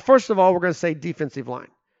 So first of all, we're going to say defensive line.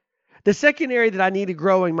 The second area that I need to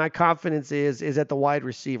grow in my confidence is at the wide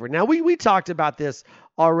receiver. Now, we talked about this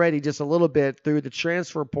already just a little bit through the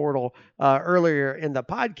transfer portal earlier in the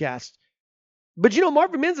podcast. But,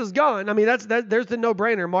 Marvin Mims is gone. I mean, there's the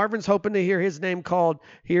no-brainer. Marvin's hoping to hear his name called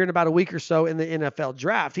here in about a week or so in the NFL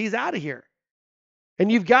draft. He's out of here.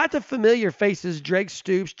 And you've got the familiar faces, Drake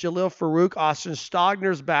Stoops, Jalil Farouk, Austin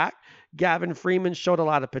Stogner's back. Gavin Freeman showed a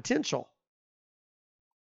lot of potential.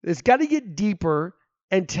 It's got to get deeper.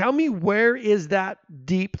 And tell me, where is that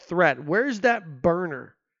deep threat? Where's that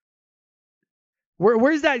burner?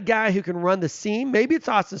 Where's that guy who can run the seam? Maybe it's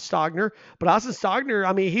Austin Stogner, but Austin Stogner,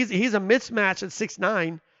 I mean, he's a mismatch at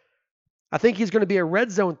 6'9". I think he's going to be a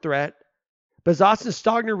red zone threat. But is Austin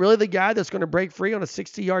Stogner really the guy that's going to break free on a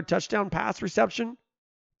 60-yard touchdown pass reception?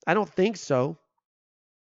 I don't think so.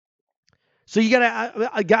 So you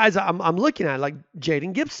got guys I'm looking at, like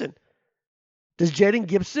Jaden Gibson. Does Jaden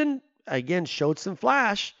Gibson, again, showed some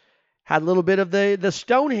flash, had a little bit of the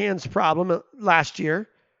stone hands problem last year,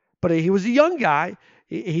 but he was a young guy.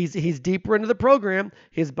 He's deeper into the program.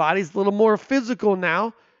 His body's a little more physical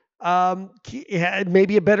now. He had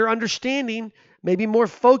maybe a better understanding, maybe more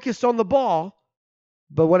focused on the ball.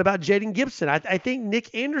 But what about Jaden Gibson? I think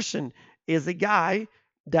Nick Anderson is a guy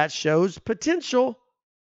that shows potential,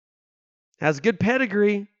 has good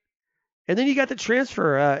pedigree. And then you got the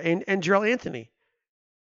transfer, and Jarrell Anthony.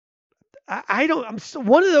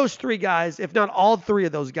 One of those three guys, if not all three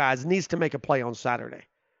of those guys, needs to make a play on Saturday.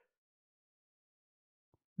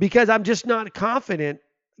 Because I'm just not confident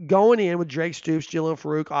going in with Drake Stoops, Jalil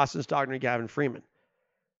Farouk, Austin Stogner, and Gavin Freeman.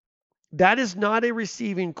 That is not a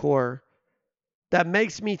receiving core that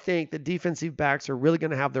makes me think that defensive backs are really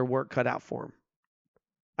going to have their work cut out for them.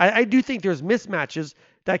 I do think there's mismatches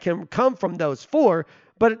that can come from those four,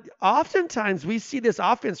 but oftentimes we see this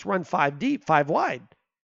offense run 5 deep, 5 wide.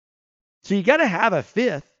 So you got to have a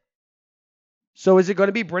fifth. So is it going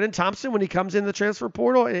to be Brennan Thompson when he comes in the transfer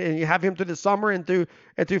portal and you have him through the summer and through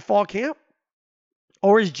fall camp?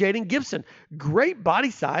 Or is Jaden Gibson? Great body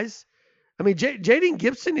size. I mean, Jaden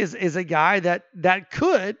Gibson is a guy that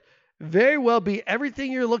could very well be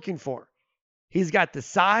everything you're looking for. He's got the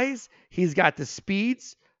size, he's got the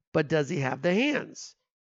speeds, but does he have the hands?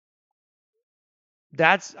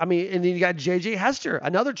 And then you got J.J. Hester,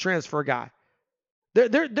 another transfer guy.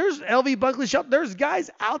 There's L.V. Bunkley Shelp. There's guys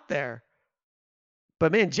out there.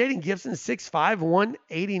 But, man, Jaden Gibson, 6'5",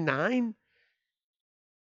 189.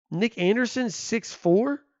 Nick Anderson,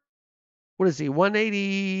 6'4". What is he,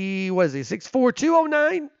 180? What is he, 6'4",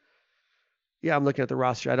 209? Yeah, I'm looking at the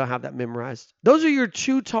roster. I don't have that memorized. Those are your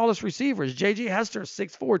two tallest receivers. J.J. Hester,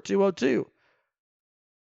 6'4", 202.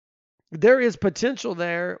 There is potential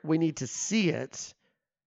there. We need to see it.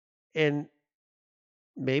 And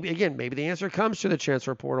maybe the answer comes to the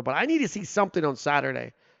transfer portal. But I need to see something on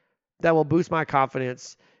Saturday that will boost my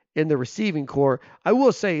confidence in the receiving core. I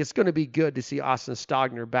will say it's going to be good to see Austin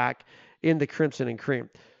Stogner back in the Crimson and Cream.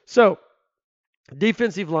 So,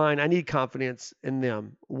 defensive line, I need confidence in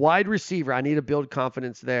them. Wide receiver, I need to build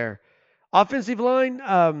confidence there. Offensive line,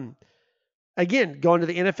 again, going to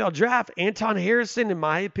the NFL draft, Anton Harrison, in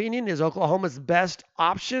my opinion, is Oklahoma's best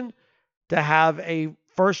option to have a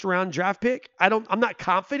first-round draft pick. I'm not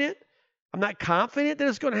confident. I'm not confident that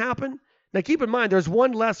it's going to happen. Now, keep in mind, there's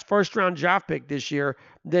one less first-round draft pick this year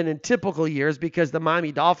than in typical years because the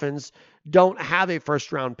Miami Dolphins don't have a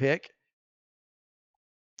first-round pick.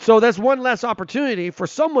 So that's one less opportunity for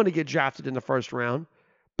someone to get drafted in the first round.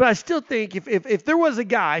 But I still think if there was a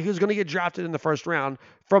guy who's going to get drafted in the first round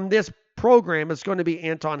from this program, it's going to be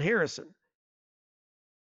Anton Harrison.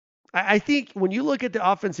 I think when you look at the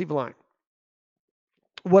offensive line,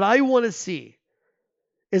 what I want to see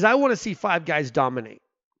is 5 guys dominate.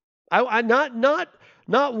 Not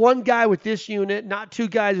Not one guy with this unit, not two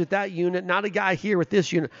guys with that unit, not a guy here with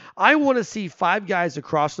this unit. I want to see 5 guys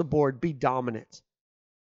across the board be dominant.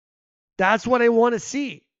 That's what I want to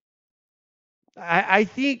see. I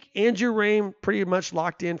think Andrew Raym pretty much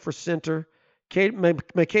locked in for center. McCade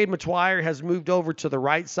McTwire has moved over to the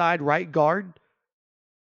right side, right guard.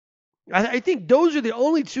 I think those are the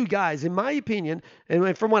only 2 guys, in my opinion,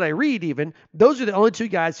 and from what I read even, those are the only 2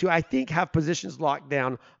 guys who I think have positions locked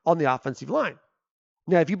down on the offensive line.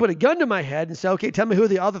 Now, if you put a gun to my head and say, okay, tell me who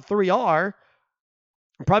the other 3 are,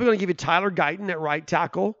 I'm probably going to give you Tyler Guyton at right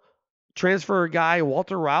tackle, transfer guy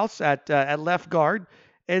Walter Rouse at left guard,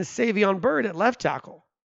 and Savion Byrd at left tackle.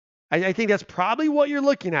 I think that's probably what you're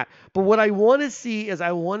looking at. But what I want to see is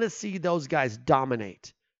I want to see those guys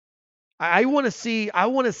dominate. I want to see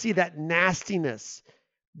that nastiness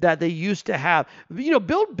that they used to have. You know,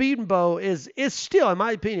 Bill Bedenbaugh is still, in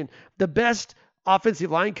my opinion, the best offensive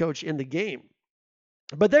line coach in the game.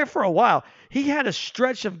 But there for a while, he had a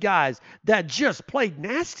stretch of guys that just played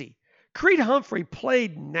nasty. Creed Humphrey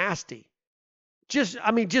played nasty. Just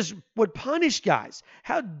would punish guys.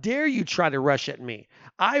 How dare you try to rush at me?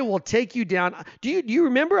 I will take you down. Do you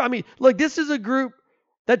remember? I mean, look, this is a group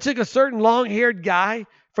that took a certain long-haired guy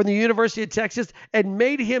from the University of Texas and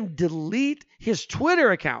made him delete his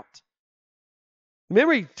Twitter account.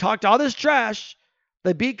 Remember, he talked all this trash.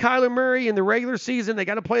 They beat Kyler Murray in the regular season. They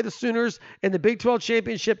got to play the Sooners in the Big 12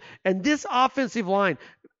 championship. And this offensive line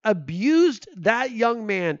abused that young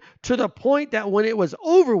man to the point that when it was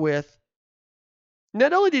over with,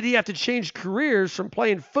 not only did he have to change careers from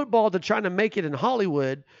playing football to trying to make it in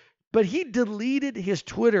Hollywood, but he deleted his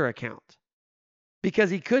Twitter account because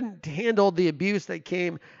he couldn't handle the abuse that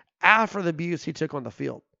came after the abuse he took on the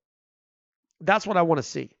field. That's what I want to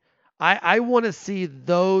see. I want to see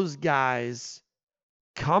those guys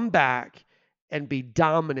come back and be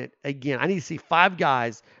dominant again. I need to see 5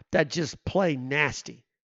 guys that just play nasty.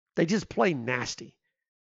 They just play nasty.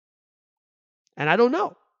 And I don't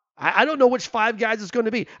know. I don't know which 5 guys it's going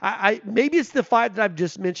to be. Maybe it's the 5 that I've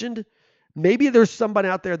just mentioned. Maybe there's somebody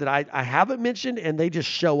out there that I haven't mentioned and they just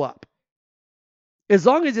show up. As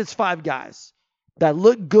long as it's 5 guys that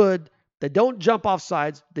look good, they don't jump off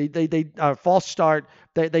sides, they false start,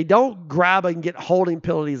 they don't grab and get holding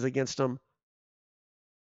penalties against them.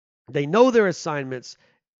 They know their assignments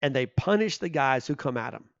and they punish the guys who come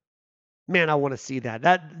at them. Man, I want to see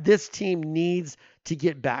that. This team needs to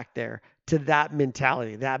get back there to that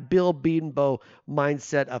mentality, that Bill Bedenbaugh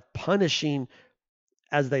mindset of punishing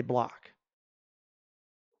as they block.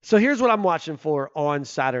 So here's what I'm watching for on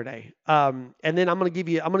Saturday. And then I'm going to give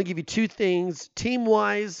you 2 things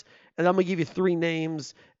team-wise, and I'm going to give you 3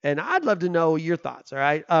 names. And I'd love to know your thoughts. All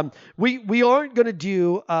right. We aren't going to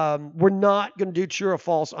do, we're not going to do true or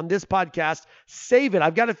false on this podcast. Save it.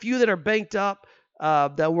 I've got a few that are banked up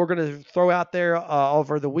that we're going to throw out there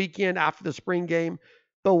over the weekend after the spring game.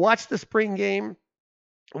 But watch the spring game.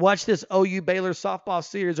 Watch this OU Baylor softball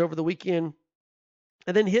series over the weekend.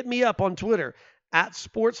 And then hit me up on Twitter at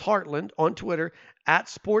Sports Heartland on Twitter, at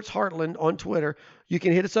Sports Heartland on Twitter. You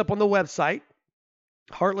can hit us up on the website,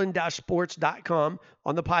 heartland-sports.com,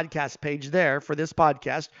 on the podcast page there for this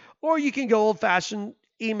podcast. Or you can go old-fashioned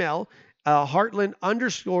email,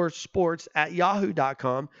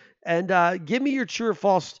 heartland_sports@yahoo.com, and give me your true or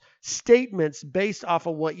false statements based off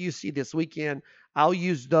of what you see this weekend. I'll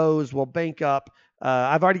use those. We'll bank up.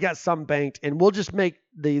 I've already got some banked, and we'll just make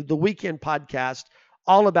the weekend podcast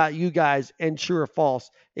all about you guys and true or false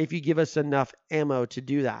if you give us enough ammo to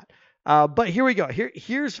do that. But here we go.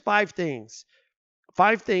 Here's 5 things.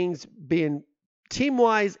 5 things being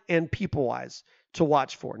team-wise and people-wise to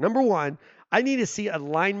watch for. Number 1, I need to see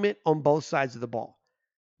alignment on both sides of the ball.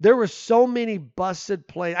 There were so many busted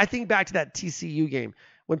plays. I think back to that TCU game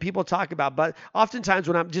when people talk about, but oftentimes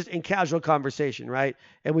when I'm just in casual conversation, right?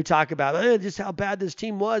 And we talk about just how bad this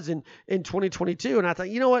team was in 2022. And I thought,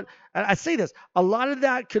 you know what? I say this, a lot of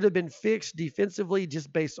that could have been fixed defensively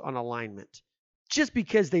just based on alignment. Just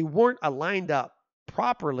because they weren't aligned up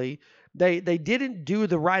properly, they didn't do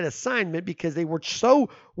the right assignment because they were so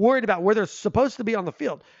worried about where they're supposed to be on the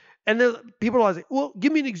field. And then people are always like, well,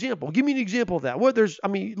 give me an example. Give me an example of that. Well,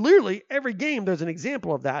 literally every game there's an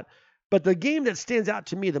example of that. But the game that stands out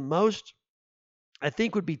to me the most, I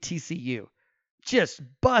think, would be TCU. Just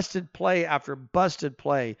busted play after busted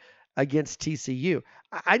play against TCU.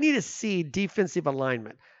 I need to see defensive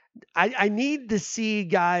alignment. I need to see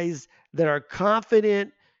guys that are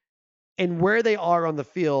confident in where they are on the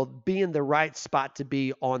field, be in the right spot to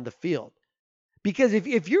be on the field. Because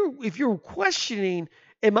if you're questioning,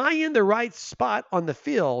 am I in the right spot on the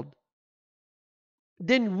field?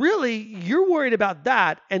 then really you're worried about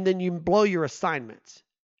that, and then you blow your assignment.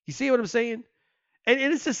 You see what I'm saying? And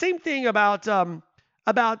it's the same thing about the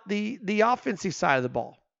offensive side of the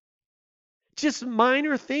ball. Just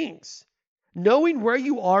minor things. Knowing where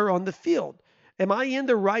you are on the field. Am I in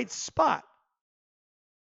the right spot?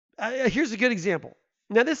 Here's a good example.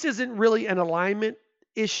 Now, this isn't really an alignment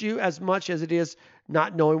issue as much as it is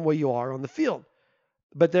not knowing where you are on the field.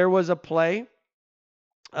 But there was a play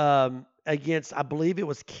against, I believe it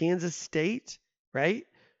was Kansas State, right?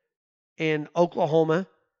 And Oklahoma.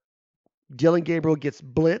 Dylan Gabriel gets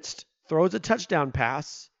blitzed, throws a touchdown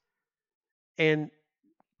pass, and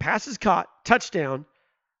pass is caught, touchdown.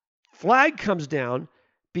 Flag comes down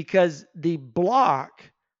because the block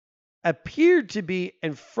appeared to be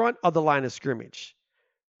in front of the line of scrimmage.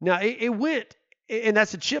 Now, it went, and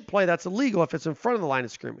that's a chip play. That's illegal if it's in front of the line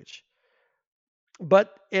of scrimmage.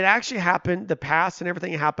 But it actually happened, the pass and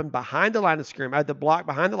everything happened behind the line of scrimmage, the block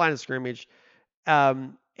behind the line of scrimmage,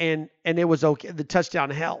 and it was okay. The touchdown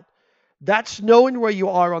held. That's knowing where you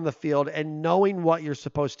are on the field and knowing what you're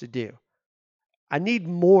supposed to do. I need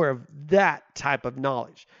more of that type of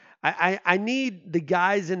knowledge. I need the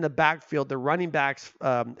guys in the backfield, the running backs,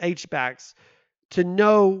 H-backs, to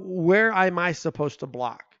know where am I supposed to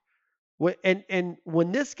block. And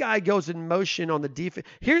when this guy goes in motion on the defense,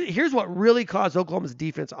 here's what really caused Oklahoma's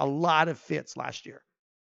defense a lot of fits last year.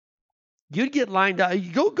 You'd get lined up.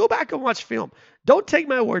 Go back and watch film. Don't take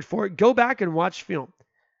my word for it. Go back and watch film.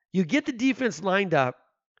 You get the defense lined up,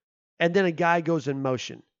 and then a guy goes in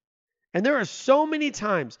motion. And there are so many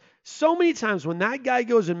times when that guy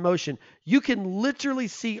goes in motion, you can literally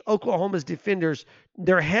see Oklahoma's defenders,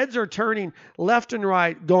 their heads are turning left and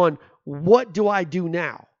right, going, what do I do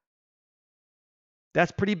now?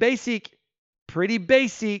 That's pretty basic.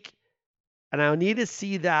 And I need to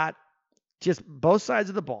see that just both sides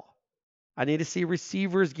of the ball. I need to see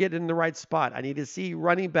receivers get in the right spot. I need to see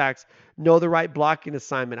running backs know the right blocking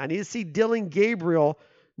assignment. I need to see Dylan Gabriel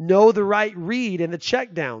know the right read and the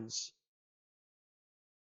checkdowns.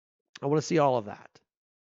 I want to see all of that.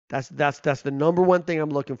 That's the number one thing I'm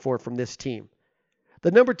looking for from this team.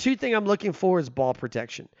 The number two thing I'm looking for is ball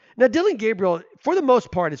protection. Now, Dylan Gabriel, for the most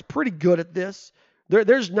part, is pretty good at this.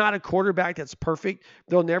 There's not a quarterback that's perfect.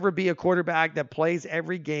 There'll never be a quarterback that plays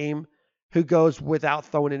every game who goes without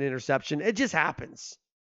throwing an interception. It just happens.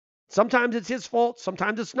 Sometimes it's his fault.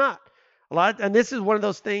 Sometimes it's not. And this is one of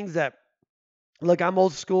those things that, look, I'm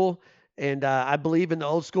old school, and I believe in the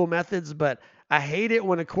old school methods, but I hate it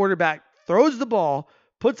when a quarterback throws the ball,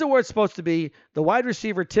 puts it where it's supposed to be, the wide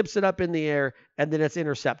receiver tips it up in the air, and then it's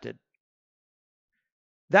intercepted.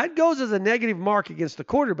 That goes as a negative mark against the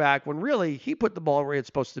quarterback when really he put the ball where it's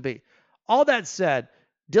supposed to be. All that said,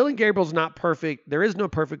 Dylan Gabriel's not perfect. There is no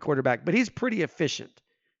perfect quarterback, but he's pretty efficient.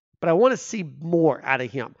 But I want to see more out of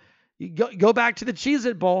him. You go back to the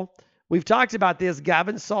Cheez-It Bowl. We've talked about this.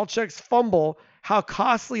 Gavin Sawchuk's fumble, how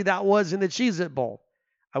costly that was in the Cheez-It Bowl.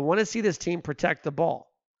 I want to see this team protect the ball.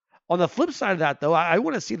 On the flip side of that, though, I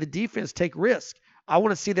want to see the defense take risk. I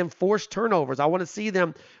want to see them force turnovers. I want to see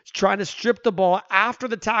them trying to strip the ball after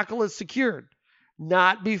the tackle is secured,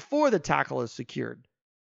 not before the tackle is secured.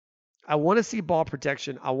 I want to see ball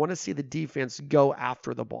protection. I want to see the defense go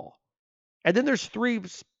after the ball. And then there's three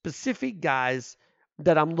specific guys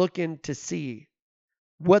that I'm looking to see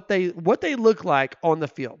what they look like on the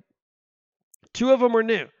field. Two of them are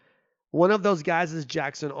new. One of those guys is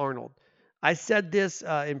Jackson Arnold. I said this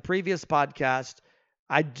in previous podcasts.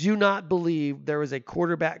 I do not believe there is a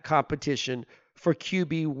quarterback competition for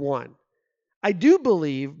QB1. I do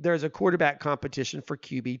believe there's a quarterback competition for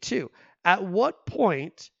QB2. At what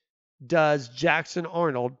point does Jackson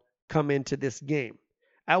Arnold come into this game?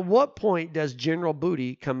 At what point does General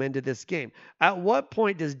Booty come into this game? At what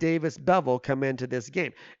point does Davis Bevel come into this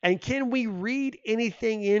game? And can we read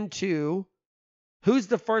anything into who's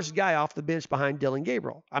the first guy off the bench behind Dylan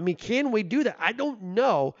Gabriel? I mean, can we do that? I don't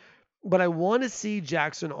know, but I want to see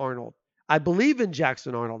Jackson Arnold. I believe in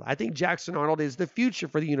Jackson Arnold. I think Jackson Arnold is the future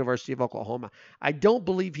for the University of Oklahoma. I don't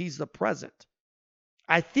believe he's the present.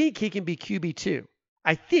 I think he can be QB2.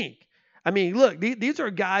 I think. I mean, look, these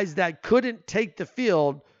are guys that couldn't take the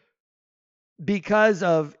field because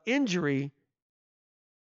of injury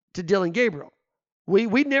to Dylan Gabriel. We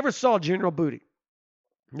never saw General Booty.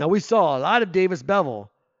 Now, we saw a lot of Davis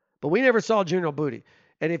Bevel, but we never saw General Booty.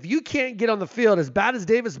 And if you can't get on the field, as bad as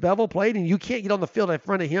Davis Bevel played, and you can't get on the field in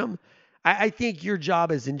front of him, I think your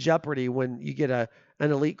job is in jeopardy when you get an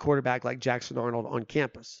elite quarterback like Jackson Arnold on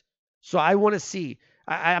campus. So I want to see.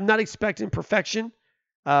 I'm not expecting perfection.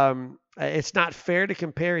 It's not fair to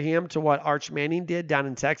compare him to what Arch Manning did down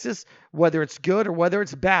in Texas, whether it's good or whether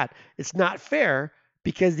it's bad. It's not fair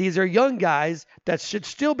because these are young guys that should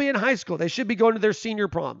still be in high school. They should be going to their senior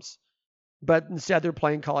proms, but instead they're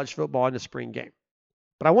playing college football in the spring game.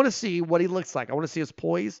 But I want to see what he looks like. I want to see his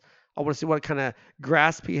poise. I want to see what kind of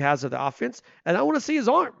grasp he has of the offense, and I want to see his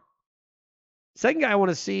arm. Second guy I want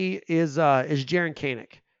to see is Jaren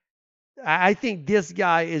Kanak. I think this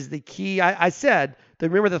guy is the key. I said that,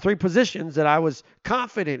 remember the three positions that I was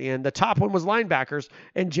confident in. The top one was linebackers,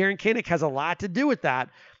 and Jaren Kanak has a lot to do with that.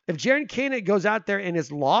 If Jaren Kanak goes out there and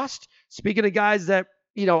is lost, speaking of guys that,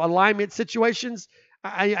 alignment situations,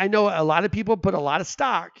 I know a lot of people put a lot of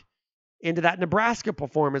stock into that Nebraska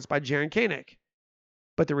performance by Jaren Kanak.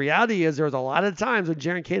 But the reality is there's a lot of times when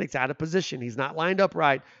Jaren Kanak's out of position. He's not lined up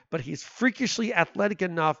right, but he's freakishly athletic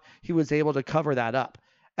enough he was able to cover that up.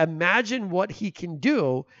 Imagine what he can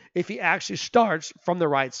do if he actually starts from the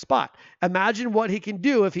right spot. Imagine what he can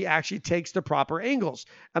do if he actually takes the proper angles.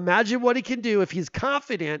 Imagine what he can do if he's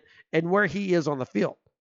confident in where he is on the field.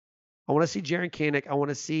 I want to see Jaren Kanak. I want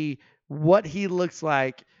to see what he looks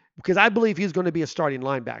like, because I believe he's going to be a starting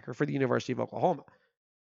linebacker for the University of Oklahoma.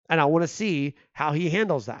 And I want to see how he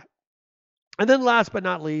handles that. And then last but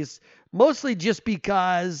not least, mostly just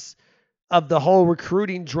because of the whole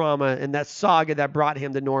recruiting drama and that saga that brought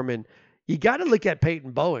him to Norman, you got to look at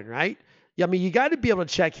Peyton Bowen, right? I mean, you got to be able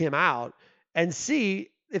to check him out and see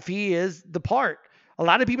if he is the part. A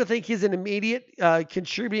lot of people think he's an immediate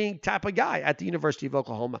contributing type of guy at the University of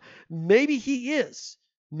Oklahoma. Maybe he is.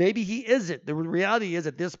 Maybe he isn't. The reality is,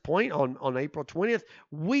 at this point on April 20th,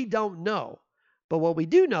 we don't know. But what we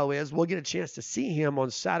do know is we'll get a chance to see him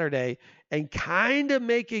on Saturday and kind of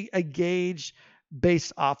make a gauge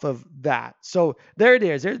based off of that. So there it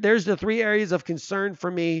is. There's the three areas of concern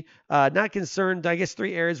for me. Not concerned, I guess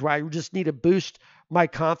 3 areas where I just need to boost my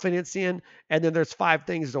confidence in. And then there's 5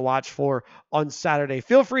 things to watch for on Saturday.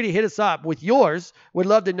 Feel free to hit us up with yours. We'd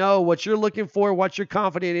love to know what you're looking for, what you're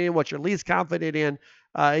confident in, what you're least confident in.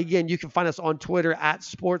 Again, you can find us on Twitter at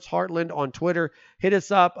Sports Heartland on Twitter. Hit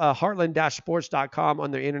us up, heartland-sports.com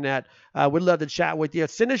on the internet. We'd love to chat with you.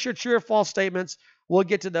 Send us your true or false statements. We'll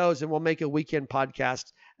get to those, and we'll make a weekend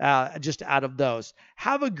podcast just out of those.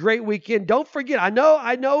 Have a great weekend. Don't forget, I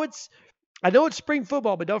know it's spring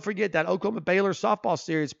football, but don't forget that Oklahoma-Baylor softball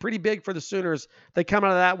series, pretty big for the Sooners. They come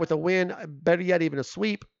out of that with a win, better yet, even a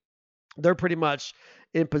sweep. They're pretty much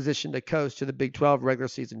in position to coast to the Big 12 regular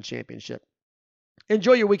season championship.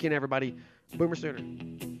 Enjoy your weekend, everybody. Boomer Sooner.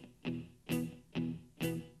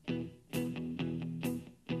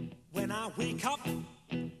 When I wake up,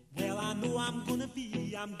 well, I know I'm gonna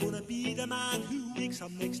be the man who wakes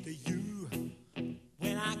up next to you.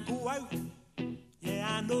 When I go out, yeah,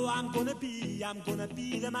 I know I'm gonna be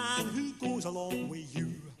the man who goes along with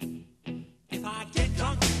you. If I get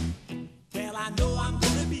drunk, well, I know I'm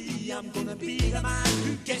gonna be the man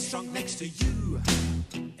who gets drunk next to you.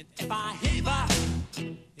 And if I haver,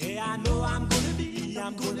 yeah, I know I'm gonna be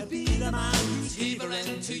the man who's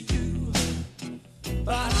havering to you.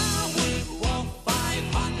 But I would walk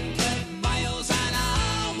 500 miles and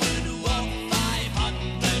I would walk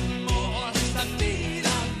 500 more just to be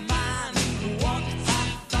the man who walked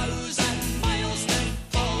 1,000 miles to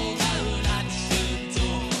fall down at your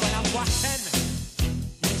door. When I'm walking,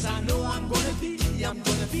 yes, I know I'm gonna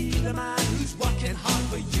be the man who's working hard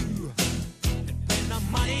for you. And when the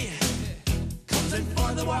money comes in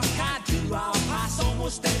for the work I do, I'll pass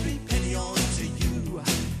almost every penny on to you.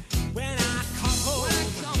 When I come home,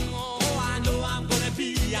 oh, I know I'm gonna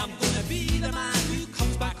be the man who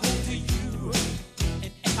comes back home to you.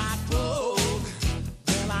 And if I broke,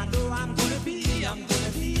 well, I know I'm gonna be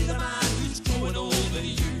the man who's growing over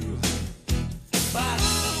you. But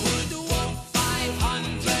I would walk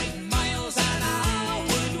 500 miles and I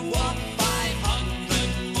would walk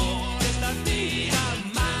 500 more just to be the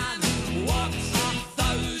man who walks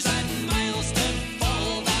 1,000 miles to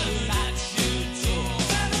fall down at your door.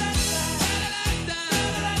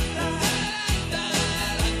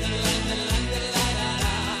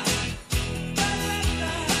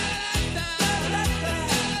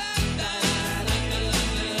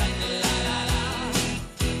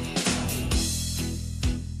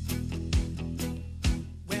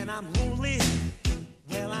 When I'm lonely,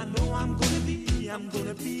 well, I know I'm gonna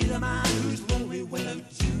be the man who's lonely without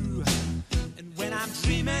you. And when I'm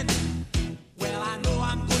dreaming, well, I know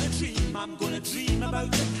I'm gonna dream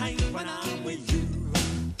about the time